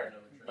 career.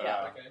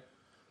 Yeah. Okay.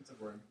 It's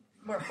important.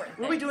 More important.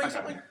 Were we doing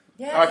something?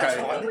 Yeah, Okay. that's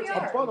what we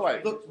are. By the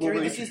way, Look, we'll Gary,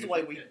 really- this is the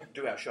way we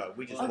do our show.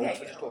 We just, Okay.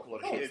 we just talk a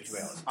lot of shit for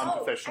 2 hours.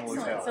 unprofessional as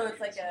excellent. hell. So it's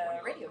like a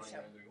radio show.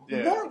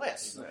 Yeah. More or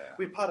less.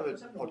 We're part of a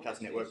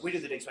podcast network. We do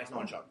the Deep Space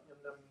Nine show.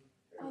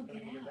 Oh, get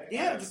out.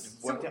 Yeah, it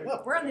just worked out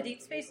well. We're on the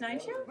Deep Space Nine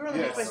show? We're on the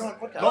Yes. Deep Space Nine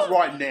podcast. Not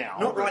right now.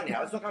 Not right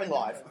now. It's not going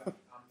live.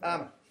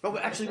 But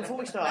actually, before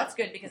we start, That's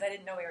good because I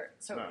didn't know we were.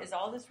 So No. is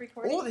all this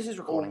recording? all this is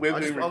recording. We're I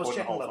was recording checking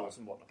the whole levels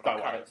thing. and whatnot. Don't I'll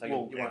cut worry. it, so We'll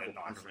you get won't it get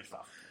nice under and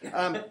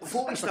stuff.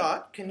 Before we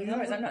start, can you? No,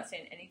 I'm not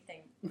saying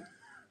anything.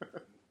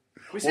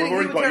 We're sitting here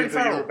with Terry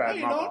Farrell. No,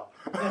 you're not.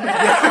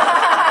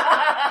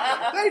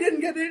 They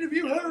didn't get the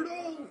interview her at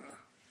all.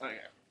 Okay.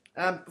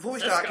 Before we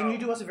Let's start, go. can you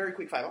do us a very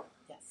quick favour?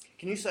 Yes.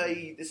 Can you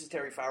say this is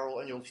Terry Farrell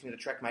and you're listening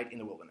to Trackmate in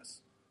the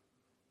Wilderness?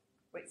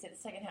 Wait, say the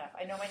second half.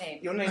 I know my name.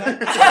 Your name?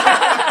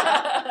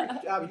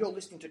 You're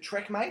listening to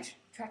Trackmate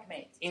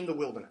Trekmate. in the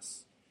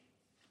Wilderness.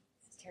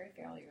 This is Terry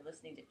Farrell. You're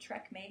listening to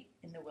Trekmate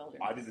in the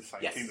Wilderness. I did the same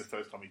Yes. thing the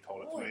first time he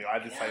told it to Oh me. I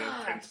had to say it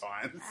gosh. 10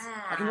 times.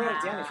 I can write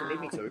it down if you need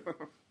me to.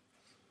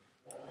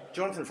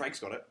 Jonathan Frakes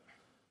got it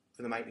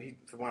for the mate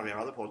for one of our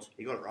other pods.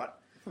 He got it right.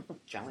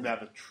 Challenge. Now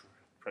the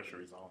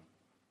pressure is on.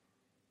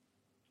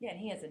 Yeah, and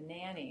he has a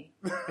nanny.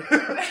 But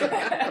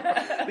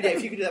yeah,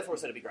 if you could do that for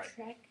us, that'd be great.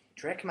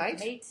 Trackmate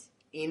Mate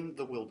in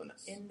the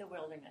Wilderness. in the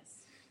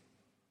wilderness.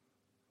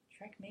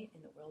 Trekmate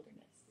in the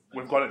wilderness.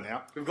 We've got it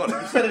now. We've got it.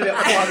 You've said it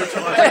about 400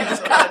 times. You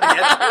just cut it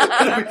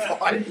together. It'll be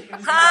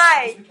fine.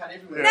 Hi.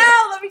 Yeah.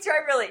 No, let me try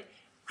really.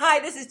 Hi,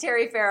 this is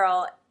Terry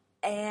Farrell,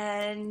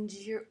 and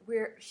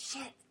we're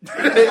shit.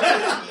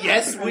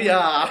 Yes, we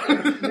are.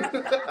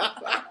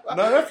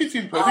 No, that fits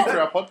in perfect for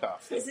our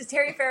podcast. This is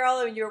Terry Farrell,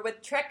 and you're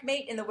with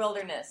Trekmate in the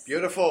Wilderness.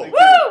 Beautiful.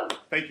 Woo!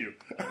 Thank you.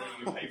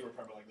 You pay for a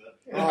program like that.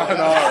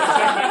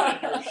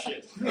 Oh, no. You're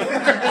shit.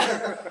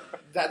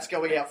 That's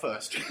going out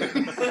first.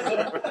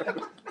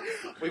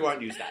 We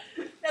won't use that.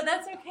 No,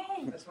 that's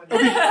okay. That's fine. It'll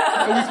be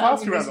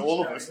passed around to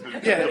all of us.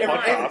 Yeah, the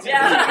podcast.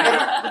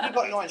 Yeah. We've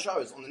got 9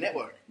 shows on the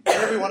network. And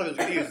every one of us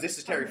videos, this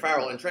is Terry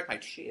Farrell and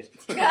Trackmate. Shit.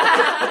 And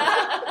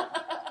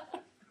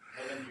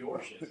then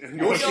your shit.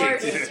 Your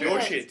shit. shit.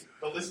 Your shit.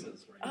 The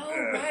listeners.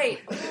 Right?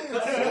 Oh,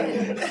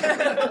 right.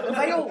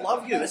 They all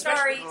love you.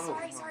 Sorry,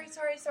 especially-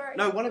 sorry.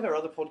 No, one of our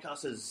other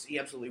podcasters, he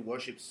absolutely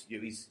worships you.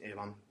 He's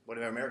one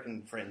of our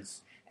American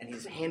friends, and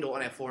his handle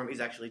on our forum is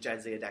actually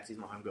Jadzia Dax. He's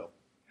my homegirl.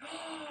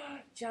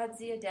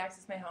 Jadzia Dax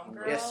is my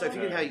homegirl. Yes, so if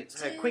you could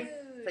say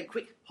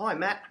quick, hi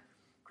Matt.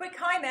 Quick,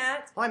 hi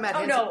Matt. Hi Matt. Oh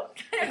Hanson. no,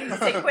 I didn't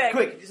say quick.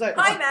 Quick, you say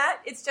Hi Matt,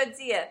 it's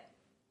Jadzia.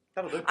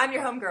 That'll do. I'm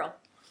your homegirl.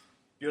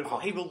 Beautiful.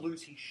 He will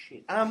lose his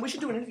shit. We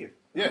should do an interview.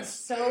 Yes.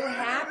 So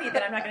happy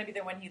that I'm not going to be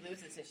there when he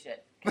loses his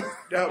shit.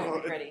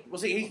 No, Ready. well,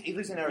 see, he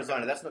lives in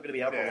Arizona. That's not going to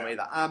be our problem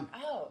either.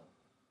 Oh,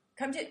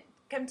 come to.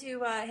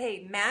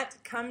 Hey Matt,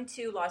 come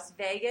to Las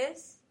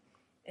Vegas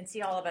and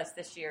see all of us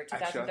this year,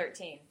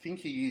 2013. I think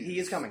he is. He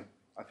is coming.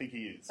 I think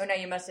he is. Oh, now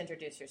you must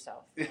introduce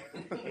yourself.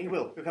 He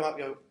will. He'll come up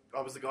and go,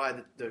 I was the guy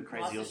that the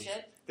crazy Lost his Aussie.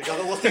 shit? The guy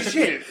that lost his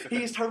shit.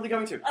 He is totally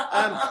going to.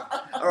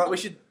 All right, we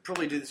should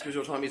probably do this because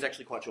your time is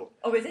actually quite short.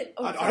 Oh, is it?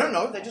 Oh, I don't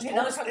know. They just okay, told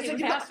they'll us. talk They to said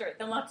you you got- faster.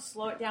 Then we'll have to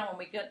slow it down when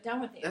we get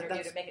done with the interview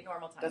that's- to make it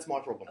normal time. That's my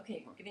problem.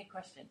 Okay, give me a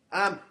question.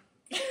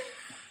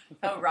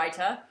 Oh,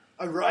 writer.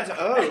 A writer.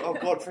 Oh,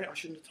 God. I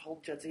shouldn't have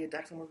told Jadzia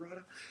Dax I'm a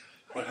writer.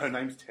 But her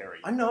name's Terry.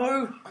 I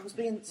know. I was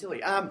being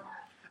silly. All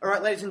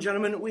right, ladies and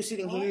gentlemen, we're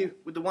sitting here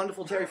with the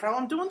wonderful Terry Farrell.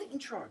 I'm doing the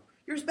intro.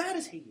 You're as bad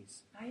as he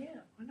is. I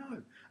am. I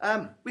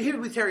know. We're here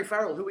with Terry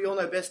Farrell, who we all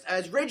know best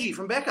as Reggie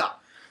from Becca.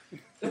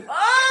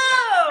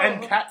 Oh!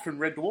 And Kat from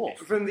Red Dwarf.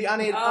 From the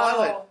unaired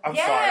pilot. I'm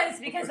yes,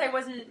 sorry. because I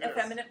wasn't a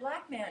feminine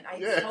black man. I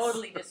Yes.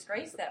 totally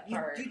disgraced that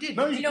part. You did.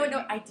 No, You know what?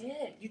 No, I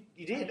did.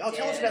 You did. I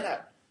Tell us did. about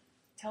that.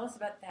 Tell us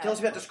about that. Tell us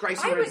about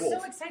disgracing I Red was Dwarf.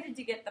 so excited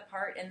to get the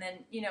part, and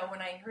then,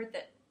 when I heard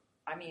that,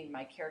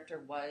 my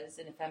character was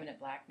an effeminate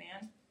black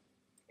man,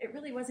 it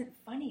really wasn't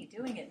funny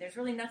doing it. There's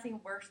really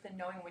nothing worse than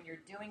knowing when you're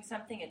doing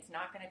something, it's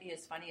not going to be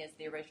as funny as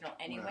the original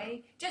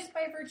anyway, just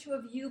by virtue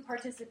of you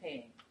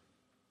participating.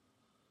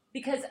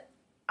 Because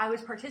I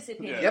was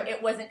participating, Yeah. Yep.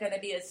 it wasn't going to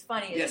be as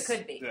funny as Yes. it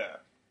could be. Yeah.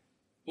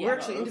 We're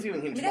actually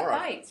interviewing him We tomorrow.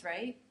 have bites,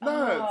 right?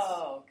 No, it's-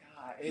 Oh,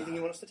 God. Anything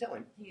you want us to tell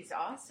him? He's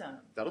awesome.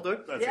 That'll do.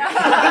 That's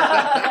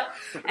Yeah.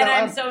 And No,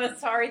 I'm so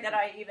sorry that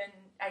I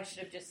should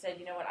have just said,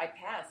 you know what, I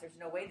passed. There's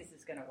no way this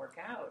is going to work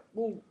out.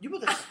 Well, you were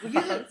the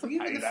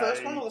first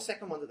Hey, one or the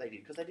second one that they did?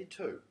 Because they did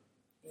 2.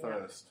 Yeah.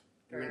 First.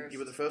 You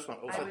were the first one.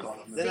 Also, I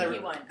was the then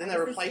sneaky one. Then I they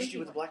was the replaced sneaky you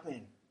with a one. black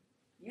man.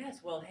 Yes,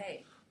 well,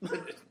 hey,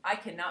 I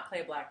cannot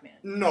play a black man.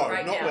 No,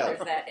 right not now, well. there's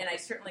that, and I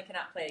certainly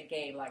cannot play a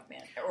gay black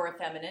man or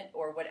effeminate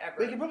or whatever.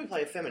 But you can probably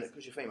play effeminate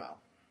because you're female.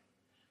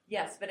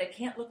 Yes, but I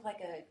can't look like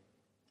a.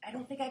 I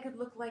don't think I could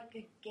look like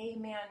a gay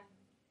man.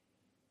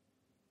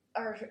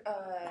 Or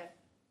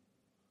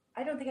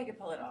I don't think I could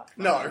pull it off.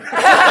 No.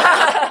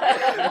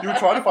 You were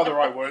trying to find the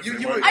right words. You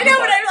and were- weren't. I know,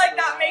 but I'm like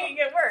not making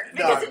it work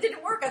because No. it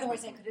didn't work.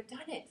 Otherwise, I could have done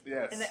it.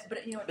 Yes. And but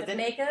But the then-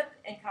 makeup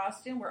and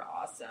costume were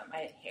awesome. I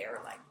had hair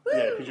like woo.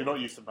 Yeah, because you're not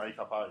used to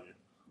makeup, are you?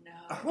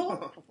 No.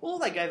 Well, all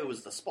they gave her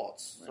was the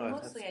spots. So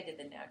Mostly, I did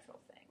the natural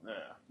thing. Yeah.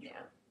 Yeah,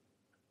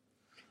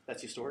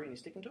 that's your story, and you're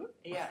sticking to it.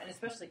 yeah, and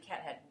especially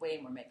Kat had way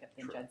more makeup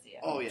than Jadzia.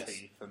 Oh yes.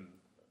 Teeth and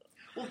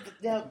Well,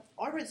 now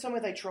I read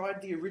somewhere they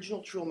tried the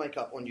original Trill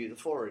makeup on you, the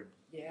forehead,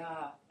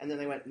 Yeah, and then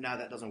they went, "No,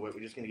 that doesn't work.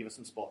 We're just going to give us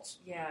some spots."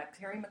 yeah.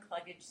 Terry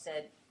McCluggage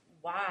said,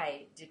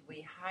 "Why did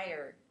we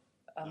hire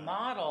a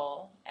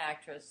model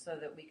actress so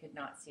that we could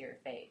not see her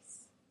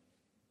face?"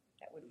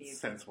 That would be a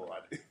sensible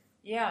idea.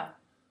 Yeah.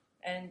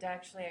 And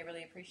actually, I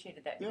really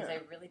appreciated that because Yeah. I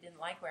really didn't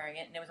like wearing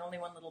it. And there was only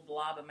one little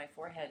blob on my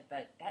forehead,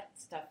 but that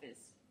stuff is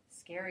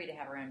scary to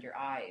have around your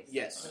eyes.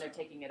 Yes. When they're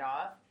taking it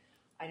off.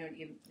 I don't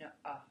even know.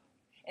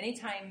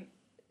 Anytime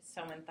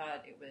someone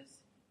thought it was,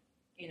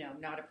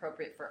 not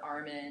appropriate for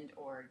Armand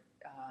or,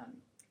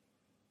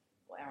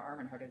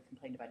 Armand hardly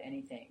complained about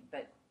anything,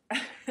 but,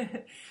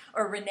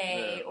 or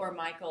Renee or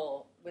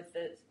Michael with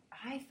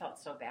I felt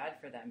so bad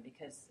for them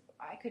because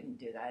I couldn't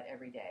do that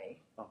every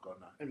day. Oh, God,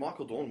 no. And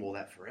Michael Dorn wore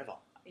that forever.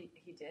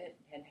 He did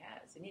and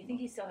has. And you think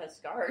he still has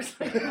scars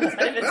on his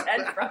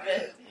head from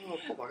it. Oh,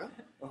 poor bugger.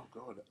 Oh,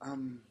 God.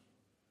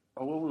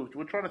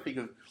 We're trying to think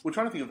of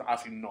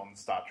asking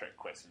non-Star Trek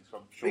questions.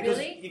 I'm sure. Because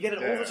you get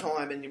it all the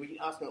time, and we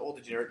ask all the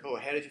generic,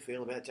 how did you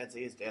feel about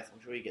Jadzia's death? I'm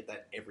sure you get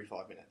that every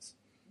 5 minutes.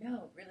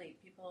 No, really,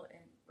 people in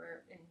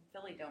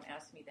Philly don't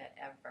ask me that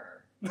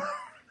ever.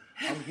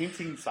 I'm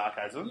hinting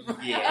sarcasm.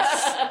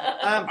 Yes.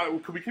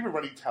 Could we keep a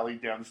running tally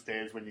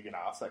downstairs when you get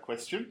asked that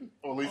question?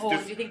 Or at least do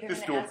you think they're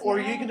just gonna do ask Or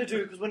are you going to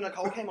do, because when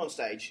Nicole came on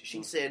stage,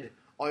 she said,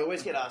 I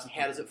always get asked,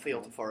 how does it feel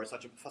to follow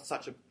such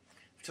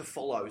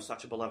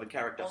a beloved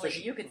character? Only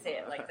you could say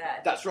it like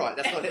that. That's right.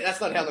 That's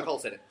not how Nicole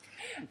said it.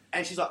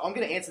 And she's like, I'm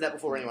going to answer that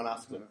before anyone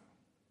asks it.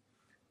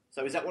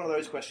 So is that one of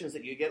those questions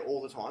that you get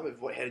all the time? Of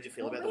how did you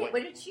feel about the way?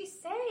 What did she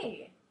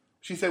say?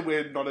 She said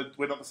we're not the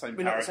same.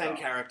 We're character. not the same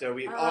character.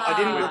 Different I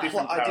didn't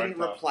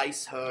character.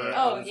 replace her.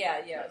 Oh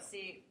yeah.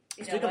 See,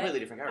 It's know two completely what?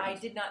 different characters.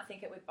 I did not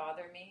think it would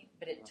bother me,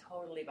 but it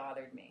totally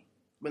bothered me.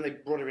 When they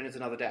brought her in as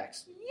another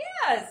Dax.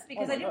 Yes,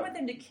 because Oh my I didn't God. want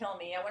them to kill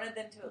me. I wanted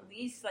them to at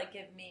least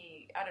give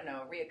me, I don't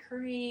know,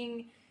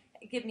 reoccurring.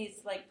 Give me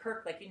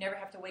perk, you never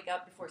have to wake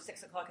up before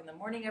 6 o'clock in the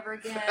morning ever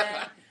again.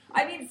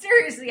 I mean,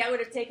 seriously, I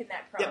would have taken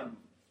that crumb. Yep.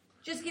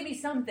 Just give me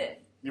something.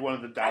 You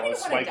wanted the I didn't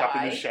Dallas wanna wake up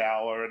in die. the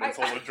shower and it's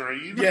all a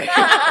dream. Yes.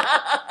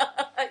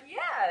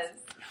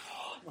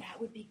 That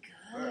would be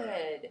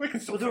good. We can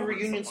still We'll do a film it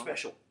reunion sometime.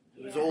 special.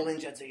 It was all in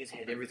Jadzia's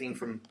head. Everything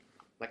from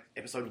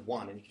episode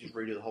 1, and you could just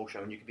redo the whole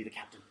show, and you could be the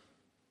captain.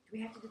 Do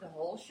we have to do the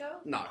whole show?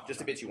 No, just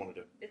the bits you want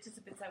to do. It's just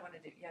the bits I want to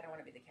do. Yeah, I don't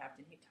want to be the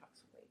captain. He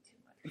talks way too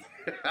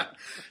much.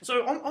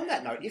 So on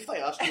that note, if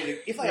they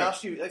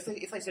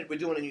said we're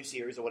doing a new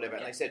series or whatever,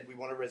 and they said we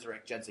want to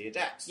resurrect Jadzia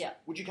Dax,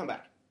 would you come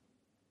back?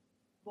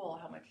 Well,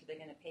 how much are they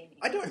going to pay me?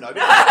 I don't know. But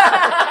in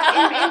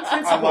I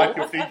principle, like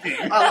your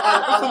thinking.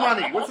 What's the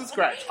money? What's the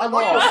scratch? I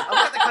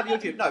like the cut of your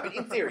tube. No, but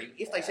in theory,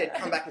 if they said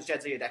come back as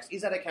Jadzia Dax,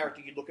 is that a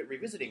character you'd look at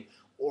revisiting,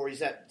 or is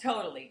that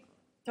Totally.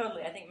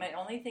 I think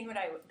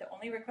the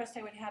only request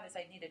I would have is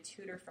I need a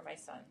tutor for my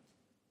son.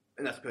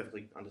 and that's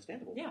perfectly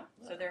understandable. Yeah.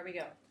 So there we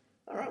go.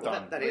 All right. Well,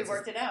 that We answers-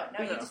 worked it out.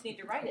 Now you just need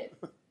to write it.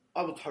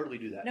 I will totally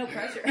do that. No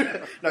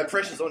pressure. No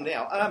pressure's on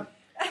now.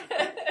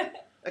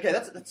 Okay,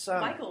 that's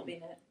Michael will be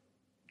in it.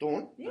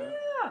 Dawn. Yeah.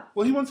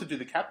 Well, he wants to do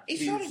the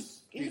He's his own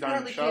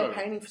apparently show.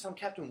 campaigning for some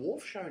Captain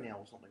Worf show now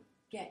or something.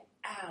 Get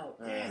out.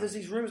 Yeah, there's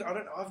these rumors.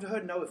 I've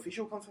heard no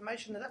official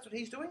confirmation that that's what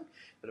he's doing,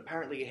 but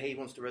apparently he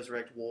wants to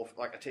resurrect Worf,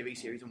 like a TV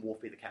series, and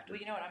Worf be the captain. Well,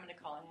 you know what? I'm going to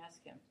call and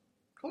ask him.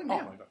 Call him Oh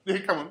now. my God. Yeah,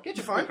 come on. Get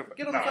your phone.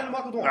 Get on the No. phone to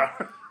Michael Dorn. No.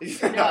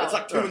 No, it's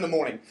like 2 in the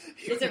morning.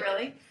 Is it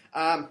really?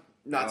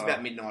 No, it's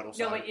about midnight or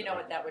so. No, but you know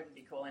what? That wouldn't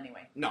be cool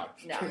anyway. No.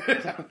 No. No.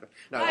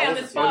 Hi, on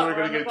the So spot. we're We're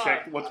going on to the go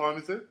check. bar. What time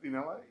is it in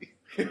LA?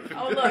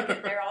 Oh, look,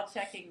 they're all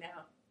checking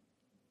now.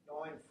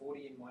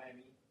 9:40 in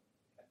Miami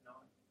at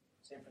night.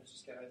 San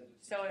Francisco over to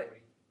So 6:40.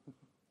 it-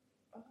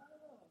 Oh,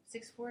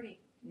 6:40.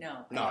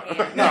 No. No. I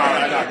can't.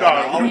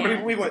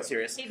 No. We weren't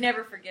serious. He'd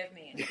never forgive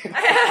me.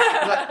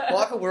 Like,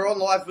 Michael, we're on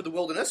live with the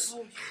Wilderness.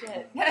 Oh,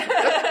 shit.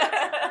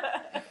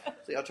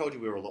 See, I told you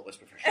we were a lot less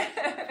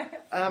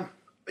professional.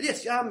 But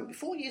yes,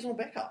 4 years on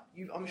Becca.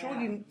 I'm sure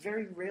you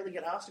very rarely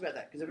get asked about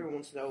that because everyone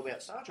wants to know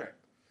about Star Trek.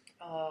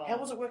 Oh, How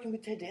was it working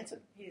with Ted Danson?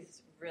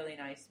 He's a really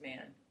nice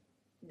man.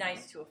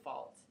 Nice to a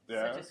fault.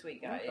 Yeah. Such a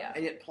sweet guy, yeah.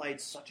 And yet played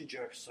such a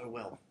jerk so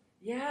well.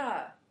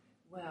 Yeah.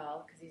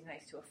 Well, because he's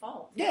nice to a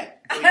fault. Yeah.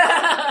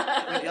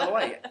 Went the other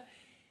way.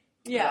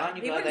 Yeah, Aren't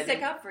you he glad wouldn't they stick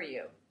didn't- up for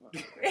you.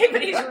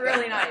 But he's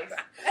really nice.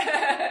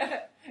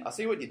 I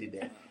see what you did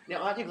there. Now,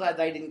 aren't you glad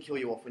they didn't kill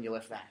you off when you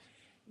left that?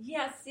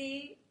 Yeah,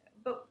 see?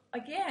 But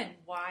again,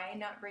 why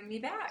not bring me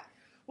back?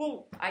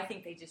 Well, I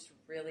think they just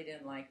really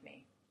didn't like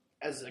me.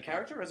 as a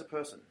character or as a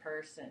person?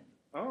 Person.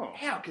 Oh.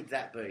 How could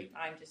that be?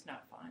 I'm just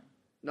not fun.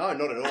 No,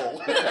 not at all.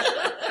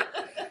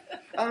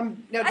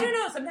 Now, I don't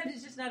know. Sometimes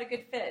it's just not a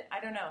good fit. I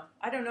don't know.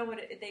 I don't know what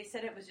they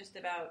said. It was just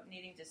about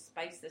needing to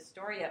spice the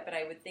story up, but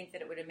I would think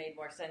that it would have made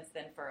more sense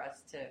than for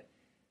us to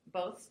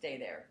both stay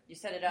there. You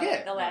set it up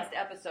Yeah. the last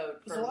episode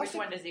Was for the which last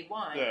one does he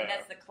want, Yeah. and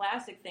that's the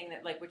classic thing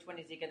that which one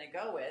is he going to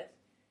go with?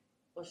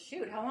 Well,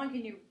 shoot, how long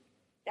can you?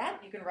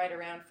 That you can write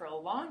around for a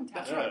long time.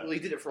 That's right. Well, he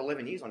did it for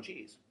 11 years on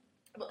Cheers.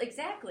 Well,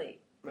 exactly.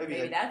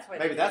 Maybe that's why.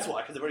 Maybe that's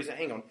why, because they've already said,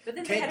 hang on. But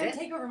then Ted they had him Dan-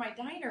 take over my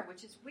diner,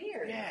 which is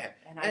weird. Yeah.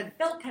 And I And-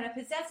 felt kind of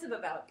possessive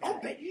about that.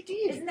 I'll bet you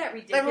did. Isn't that They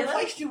ridiculous?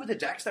 replaced you with a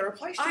Dax. They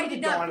replaced you I with a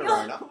did not diner feel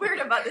owner. weird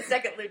about the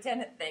second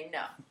lieutenant thing,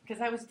 no.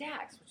 Because I was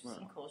Dax, which is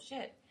some cool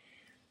shit.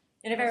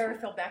 And if I ever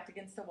fell backed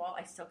against the wall,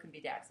 I still can be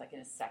Dax, like in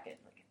a second.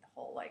 Like the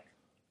whole, like,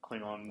 oh,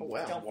 Klingon Don't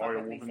warrior fuck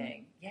with me woman.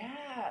 thing.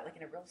 Yeah, like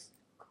in a real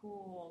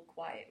cool,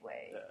 quiet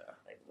way. Yeah,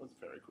 like, that's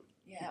very cool.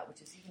 Yeah,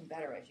 which is even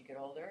better as you get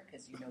older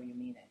because you know you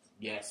mean it.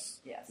 Yes.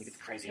 Yes. You get the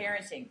crazy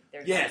Parenting.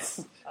 There's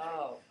Yes.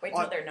 Oh, wait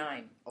till they're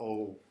 9.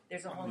 Oh.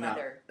 There's a whole No.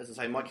 nother As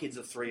I say, my kids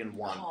are 3 and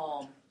 1.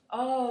 calm.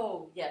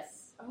 Oh,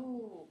 yes.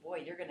 Oh,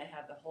 boy, you're going to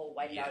have the whole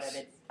wipeout Yes. of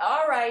it.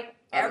 All right,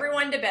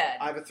 everyone to bed.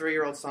 I have a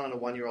 3-year-old son and a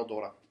 1-year-old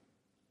daughter.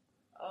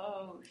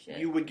 Oh, shit.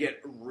 You would get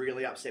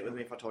really upset with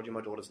me if I told you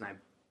my daughter's name.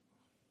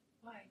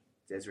 Why?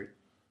 It's Ezri.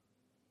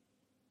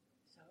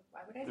 So,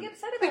 why would I be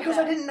upset about Because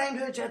that? I didn't name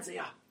her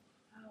Jadzia.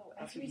 Oh,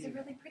 Ezri's a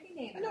really pretty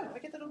name. I know, I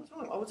get that all the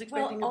time. I was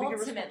expecting well, a bigger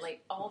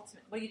response.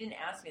 well, you didn't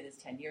ask me this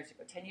 10 years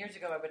ago. 10 years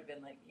ago, I would have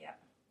been like, yeah,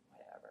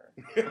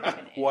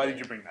 whatever. Why did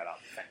you bring that up?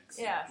 Thanks.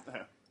 Yeah.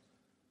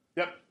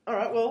 Yep. All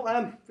right, well,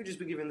 we've just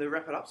been given the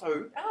wrap it up,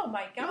 so... Oh,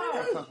 my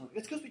God. No,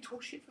 it's because we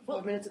talk shit for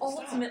 5 minutes at the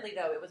start. Ultimately,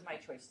 though, it was my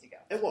choice to go.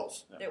 It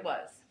was. It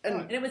was.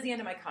 And- And it was the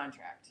end of my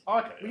contract.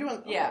 Okay. Were you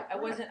on- Yeah,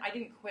 oh, I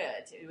didn't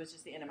quit. It was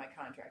just the end of my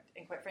contract.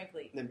 And quite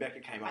frankly, Then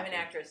Becca came I'm up an with-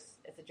 actress.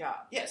 It's a job.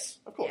 Yes,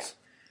 of course.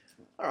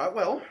 All right,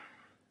 well,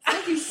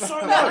 thank you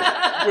so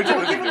much. We're We're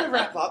doing giving it. the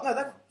wrap up.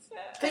 No,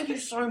 thank you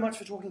so much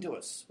for talking to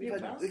us. We've You're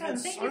had welcome. Thank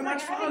Thank so you for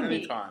much having fun. me.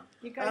 Anytime.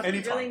 You guys are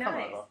Anytime. really Come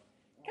nice. over.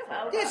 Come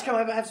over. Yes, come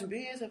over, have some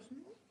beers. Have some...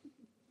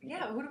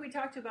 Yeah, who do we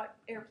talk to about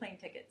airplane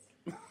tickets?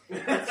 Someone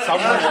We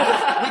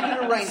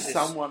can arrange this.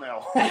 Someone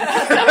else.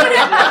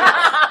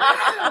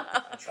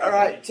 All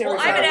right, Terry. Well,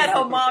 I'm an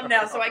at-home mom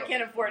now, so I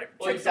can't afford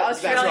trips to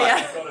That's Australia.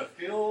 right. Got a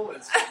feel.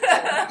 It's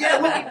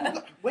Yeah,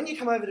 well, when you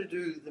come over to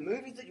do the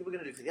movies that you were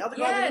going to do for the other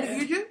guy that Yes.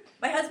 interviewed you,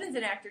 My husband's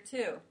an actor,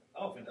 too.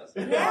 oh,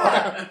 fantastic.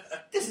 Yeah.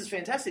 this is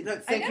fantastic. No,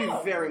 thank you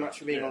know. very much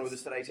for being on Yes. with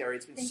us today, Terry.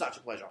 It's been such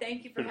a pleasure.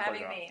 Thank you for Been a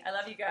having pleasure. me. I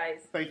love you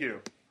guys. Thank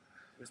you.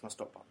 Where's my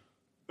stop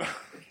button?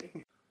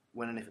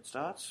 When and if it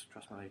starts,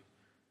 trust me.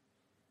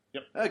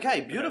 Yep.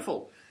 Okay,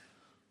 beautiful.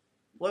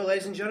 Well,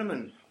 ladies and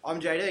gentlemen, I'm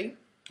JD,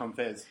 I'm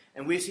Fez.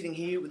 and we're sitting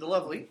here with the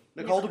lovely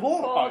Nicole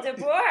DeBoer. Nicole DeBoer. You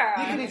can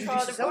I'm introduce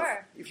Nicole yourself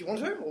DeBoer. if you want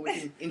to, or we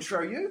can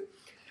intro you.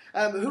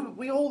 Who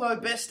we all know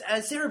best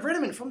as Sarah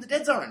Brenneman from the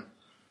Dead Zone.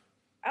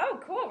 Oh,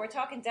 cool. We're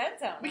talking Dead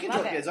Zone. We I can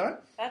love talk it. Dead Zone.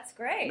 That's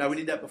great. No, we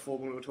did that before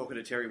when we were talking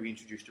to Terry. We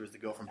introduced her as the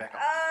girl from Becca.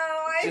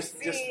 Oh, I Just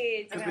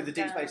see. because with the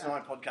Deep Space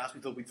Nine podcast, we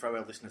thought we'd throw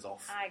our listeners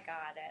off. I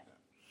got it.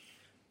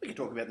 We can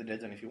talk about the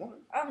Dead Zone if you want.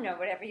 Oh, no,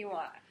 whatever you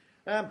want.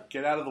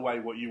 Get out of the way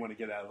what you want to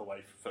get out of the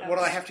way first. What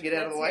do I have to get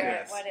out of the Let's way?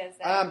 hear it. What is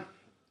that?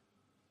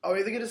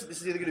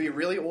 This is either going to be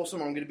really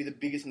awesome or I'm going to be the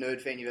biggest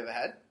nerd fan you've ever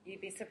had. You'd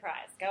be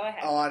surprised. Go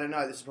ahead. Oh, I don't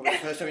know. This is probably the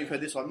first time you've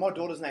heard this one. My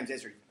daughter's name's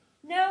Ezri.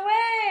 No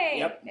way.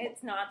 Yep.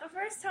 It's not the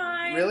first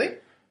time. Really?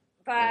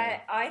 But Yeah.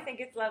 I think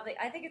it's lovely.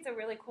 I think it's a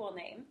really cool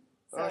name.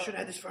 Oh, I should have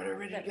had this photo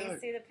ready Let to go. me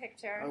see the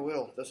picture. I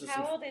will. This is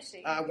How old is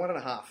she?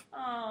 1.5.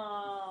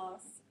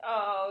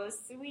 Oh,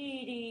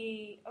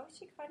 sweetie. Oh,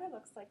 she kind of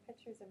looks like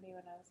pictures of me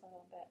when I was a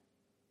little bit.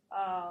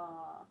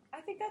 Oh,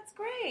 I think that's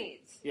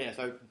great. Yeah,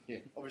 so, yeah,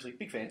 obviously,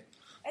 big fan.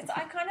 I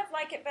kind of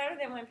like it better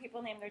than when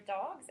people name their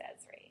dogs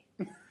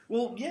Ezri.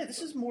 Well, yeah,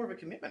 this is more of a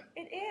commitment.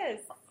 It is.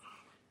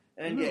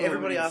 And Ooh, yeah,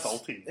 everybody asks.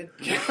 insulting.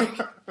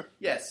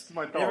 Yes.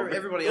 My dog.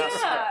 Everybody asks.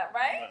 Yeah,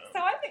 right? So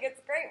I think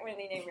it's great when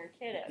you name your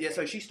kid Ezri. Yeah,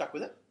 so she stuck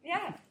with it.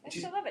 Yeah, I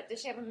She's- still love it.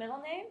 Does she have a middle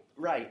name?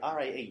 Ray,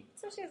 R-A-E.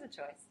 So she has a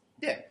choice.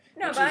 Yeah.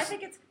 No, which but I is-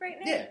 think it's a great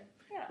name. Yeah.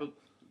 Yeah. Well,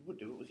 would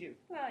do it with you.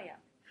 Well,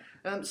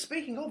 yeah.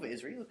 Speaking of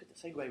Ezri, look at the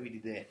segue we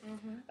did there.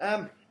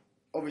 Mm-hmm.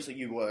 Obviously,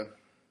 you were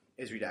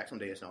Ezri Dax on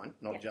DS9,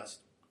 not Yes. just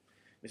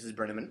Mrs.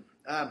 Brenneman.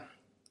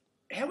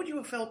 How would you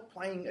have felt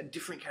playing a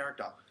different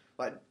character,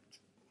 like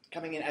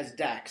coming in as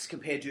Dax,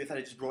 compared to if they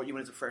had just brought you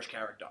in as a fresh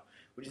character?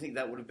 Would you think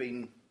that would have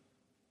been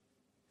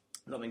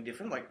something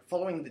different, like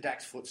following the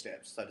Dax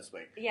footsteps, so to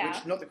speak? Yeah.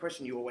 Which not the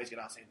question you always get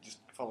asked, just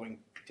following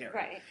Terry.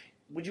 Right.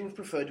 Would you have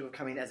preferred to have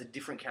come in as a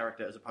different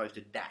character as opposed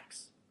to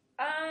Dax?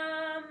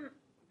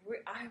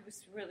 I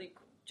was really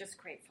just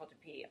grateful to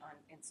be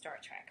in Star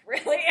Trek.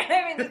 Really,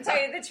 I mean, to tell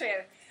you the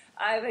truth,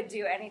 I would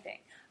do anything.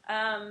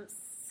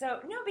 So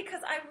no,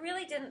 because I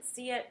really didn't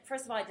see it.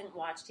 First of all, I didn't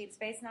watch Deep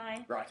Space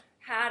Nine. Right.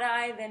 Had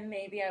I, then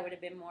maybe I would have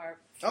been more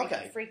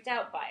freaked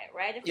out by it,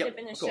 right? If Yep, it had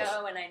been a of course.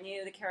 show and I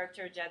knew the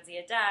character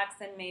Jadzia Dax,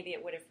 then maybe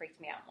it would have freaked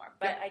me out more.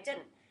 But I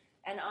didn't,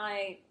 and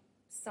I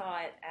saw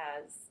it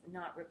as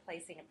not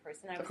replacing a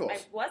person. I Of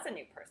was course. a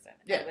new person.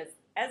 Yeah. I was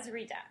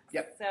Ezri Dax.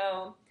 Yep.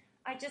 So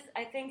I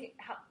think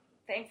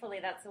thankfully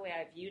that's the way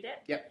I viewed it.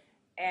 Yep.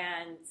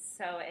 And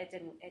so it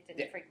didn't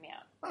Yeah. freak me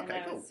out. Okay,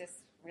 and I cool. was just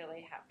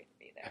really happy to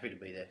be there. Happy to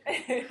be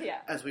there.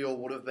 Yeah. As we all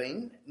would have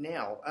been.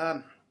 Now,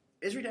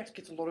 Ezri Dax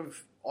gets a lot of,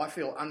 I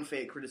feel,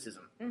 unfair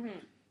criticism. Mm-hmm.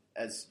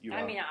 As you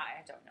I are. mean,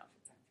 I don't know if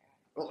it's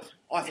unfair.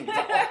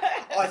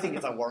 Well, I think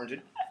it's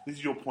unwarranted. This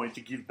is your point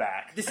to give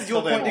back. This is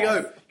your Tell point to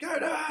them go,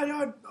 off.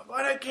 no,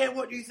 I don't care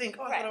what you think.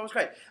 I thought I was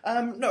great.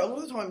 No, a lot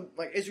of the time,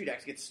 like, Ezri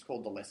Dax gets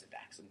called the lesser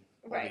Dax and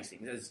all Right. these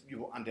things, as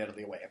you're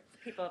undoubtedly aware.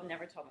 People have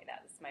never told me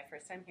that. This is my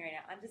first time hearing it.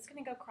 I'm just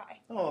going to go cry.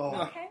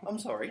 Oh, Okay. I'm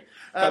sorry.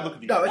 Don't look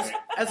at me. No, it's,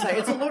 as I say,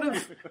 it's a lot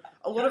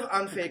of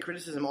unfair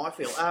criticism, I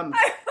feel.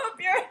 I hope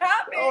you're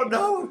happy. Oh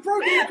no, I've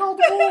broken the cold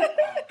ball.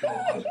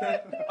 Oh,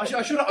 God.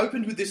 I should have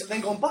opened with this and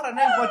then gone, but I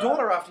named my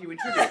daughter after you in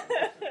tribute.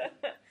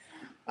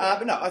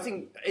 But no, I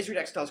think Ezri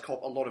Dax does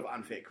cop a lot of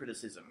unfair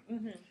criticism.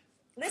 Mm-hmm.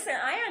 Listen,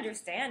 I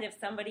understand if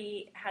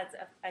somebody has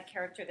a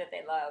character that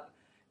they love,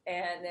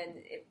 and then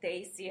if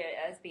they see it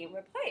as being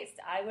replaced.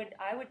 I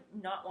would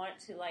not want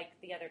to like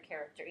the other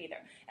character either.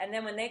 And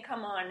then when they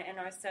come on and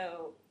are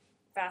so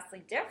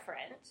vastly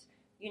different,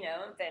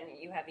 then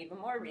you have even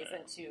more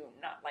reason to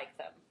not like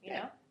them. You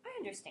know, I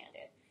understand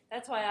it.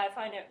 That's why I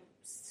find it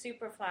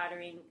super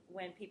flattering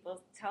when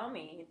people tell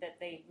me that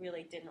they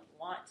really didn't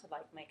want to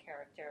like my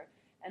character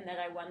and that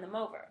I won them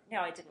over.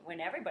 Now, I didn't win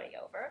everybody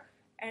over,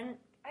 and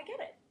I get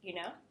it,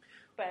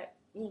 but...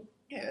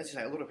 Yeah, as you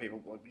say, a lot of people,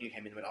 when you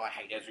came in and went, I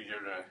hate Ezri,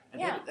 and,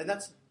 Yeah. and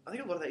that's, I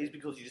think a lot of that is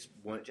because you just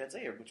weren't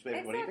Jadzia, which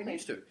everybody had been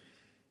used to.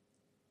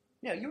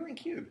 Now, you were in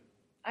Cube.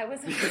 I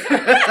was...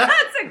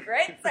 That's a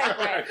great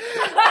segue.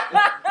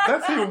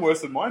 That's even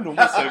worse than my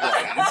normal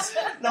segues.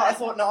 No, I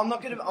thought, I'm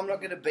not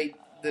gonna beat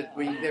that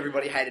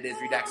everybody hated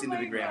Ezri Dax into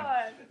the ground.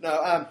 God.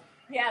 No,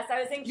 Yes, I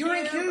was in Cube. You were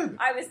in Cube.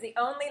 I was the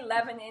only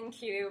Levin in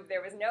Cube. There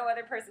was no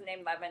other person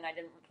named Levin. I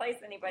didn't replace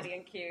anybody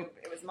in Cube.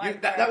 It was my role.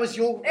 that was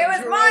your It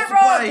was your my role to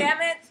role, play.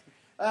 damn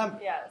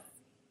it. Yes.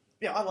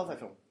 Yeah, I love that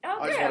film. Oh,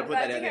 I just good. want to put I'm that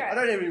glad out to there. hear I it.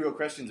 don't have any real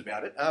questions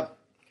about it.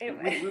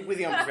 With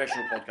the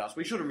unprofessional podcast,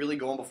 we should have really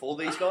gone before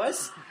these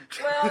guys.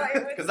 Well,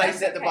 because they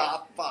set the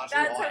bar far too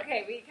That's high.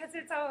 okay, because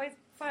it's always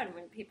fun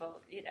when people,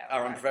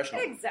 Are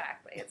unprofessional.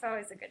 Exactly. It's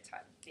always a good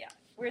time. Yeah.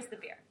 Where's the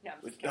beer? No,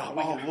 I'm just kidding.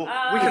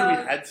 We could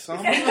have had some.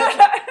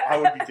 I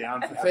would be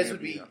down for Fez having would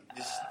a be beer.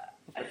 just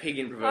a pig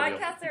in proverbial.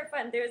 Podcasts are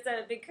fun. There's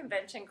a big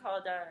convention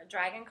called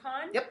Dragon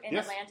Con in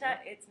Yes. Atlanta.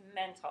 It's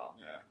mental.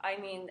 Yeah. I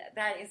mean,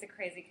 that is a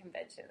crazy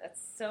convention.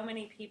 That's so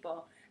many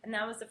people. And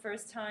that was the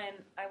first time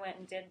I went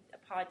and did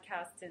a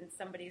podcast in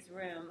somebody's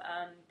room.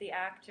 The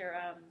actor,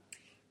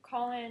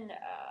 Colin,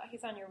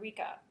 he's on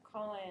Eureka.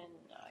 Colin,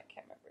 I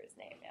can't remember his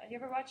name now. You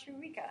ever watch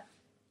Eureka?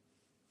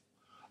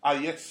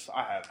 Yes,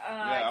 I have.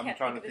 I I'm can't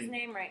trying think to of his think.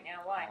 name right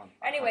now. Why?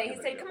 I Anyway, can't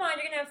he think said, of it. "Come on,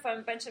 you're gonna have fun.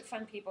 A bunch of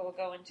fun people will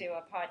go and do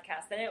a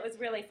podcast," and it was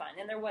really fun.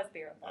 And there was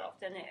beer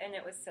involved, and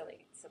it was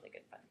silly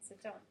good fun. So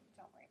don't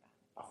worry about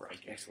Oh, right,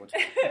 excellent.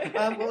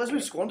 Well, as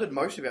we've squandered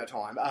most of our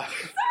time...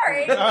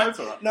 Sorry. No, that's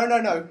all right.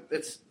 No,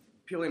 it's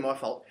purely my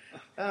fault.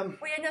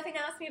 We had nothing to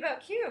ask me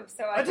about Cube,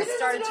 so I I just didn't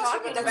started ask you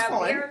talking about that,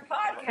 about that's beer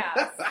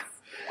and podcasts.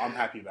 I'm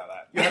happy about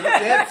that.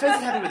 Yeah, Fez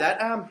is happy with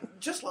that.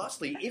 Just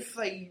lastly, if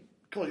they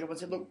called you up and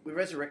said, look, we're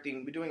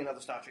doing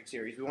another Star Trek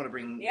series, we want to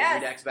bring Yes.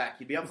 Ezri Dax back,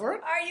 you'd be up for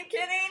it? Are you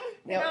kidding?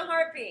 Now, No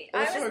heartbeat.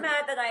 I also- was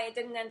mad that I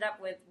didn't end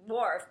up with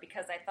Worf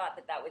because I thought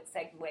that would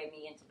segue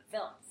me into the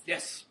films.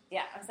 Yes.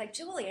 Yeah, I was like,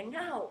 Julia,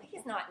 no,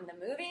 he's not in the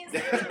movies.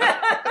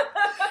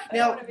 I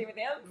Now, want to be with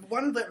him.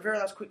 one very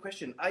last quick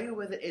question. Are you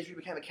aware that Ezri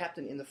became a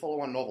captain in the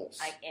follow-on novels?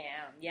 I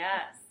am,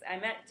 yes. I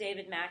met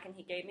David Mack, and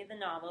he gave me the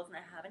novels, and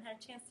I haven't had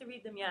a chance to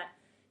read them yet.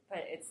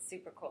 But it's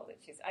super cool that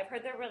I've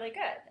heard they're really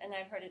good, and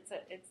I've heard it's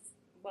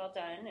well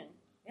done, and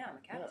yeah, I'm a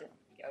captain.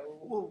 Go.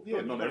 Well,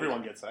 yeah, not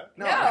everyone gets that.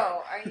 No,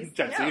 are you?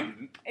 Jadzia No,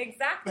 didn't.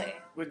 exactly.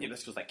 Well, yeah,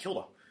 that's because they killed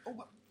her.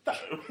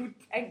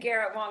 And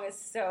Garrett Wong is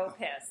so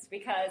pissed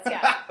because,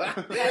 yeah, like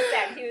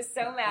I said, he was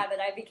so mad that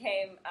I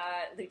became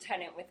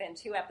lieutenant within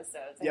 2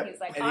 episodes, and Yep. he was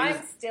like, And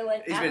 "I'm still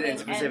an He's been in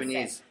effing for 7 ensign."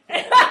 years.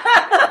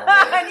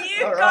 And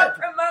you All got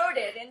right.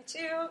 promoted in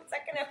 2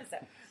 second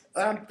episodes.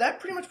 That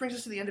pretty much brings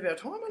us to the end of our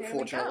time, Here we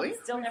unfortunately. go.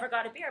 Still never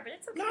got a beer, but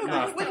it's okay. No,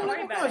 guys. we Don't can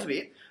worry about organise a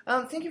it.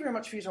 bit. Thank you very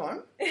much for your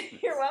time.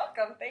 You're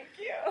welcome. Thank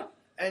you.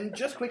 And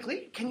just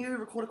quickly, can you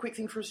record a quick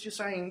thing for us just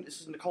saying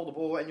this is Nicole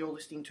DeBoer and you're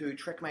listening to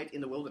Trekmate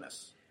in the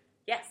Wilderness?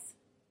 Yes.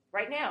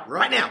 Right now.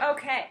 Right now.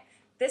 Okay.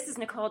 This is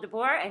Nicole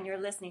DeBoer, and you're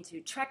listening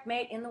to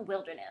Trekmate in the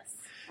Wilderness.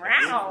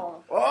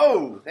 Wow.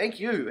 Oh, thank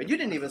you. And you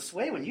didn't even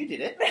swear when you did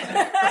it.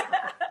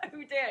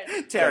 Who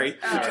did? Terry.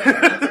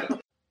 Oh.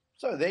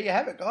 So there you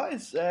have it,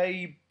 guys.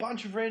 A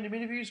bunch of random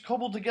interviews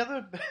cobbled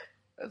together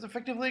as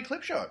effectively a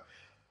clip show.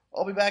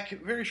 I'll be back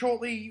very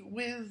shortly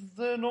with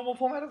the normal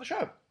format of the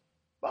show.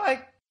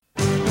 Bye.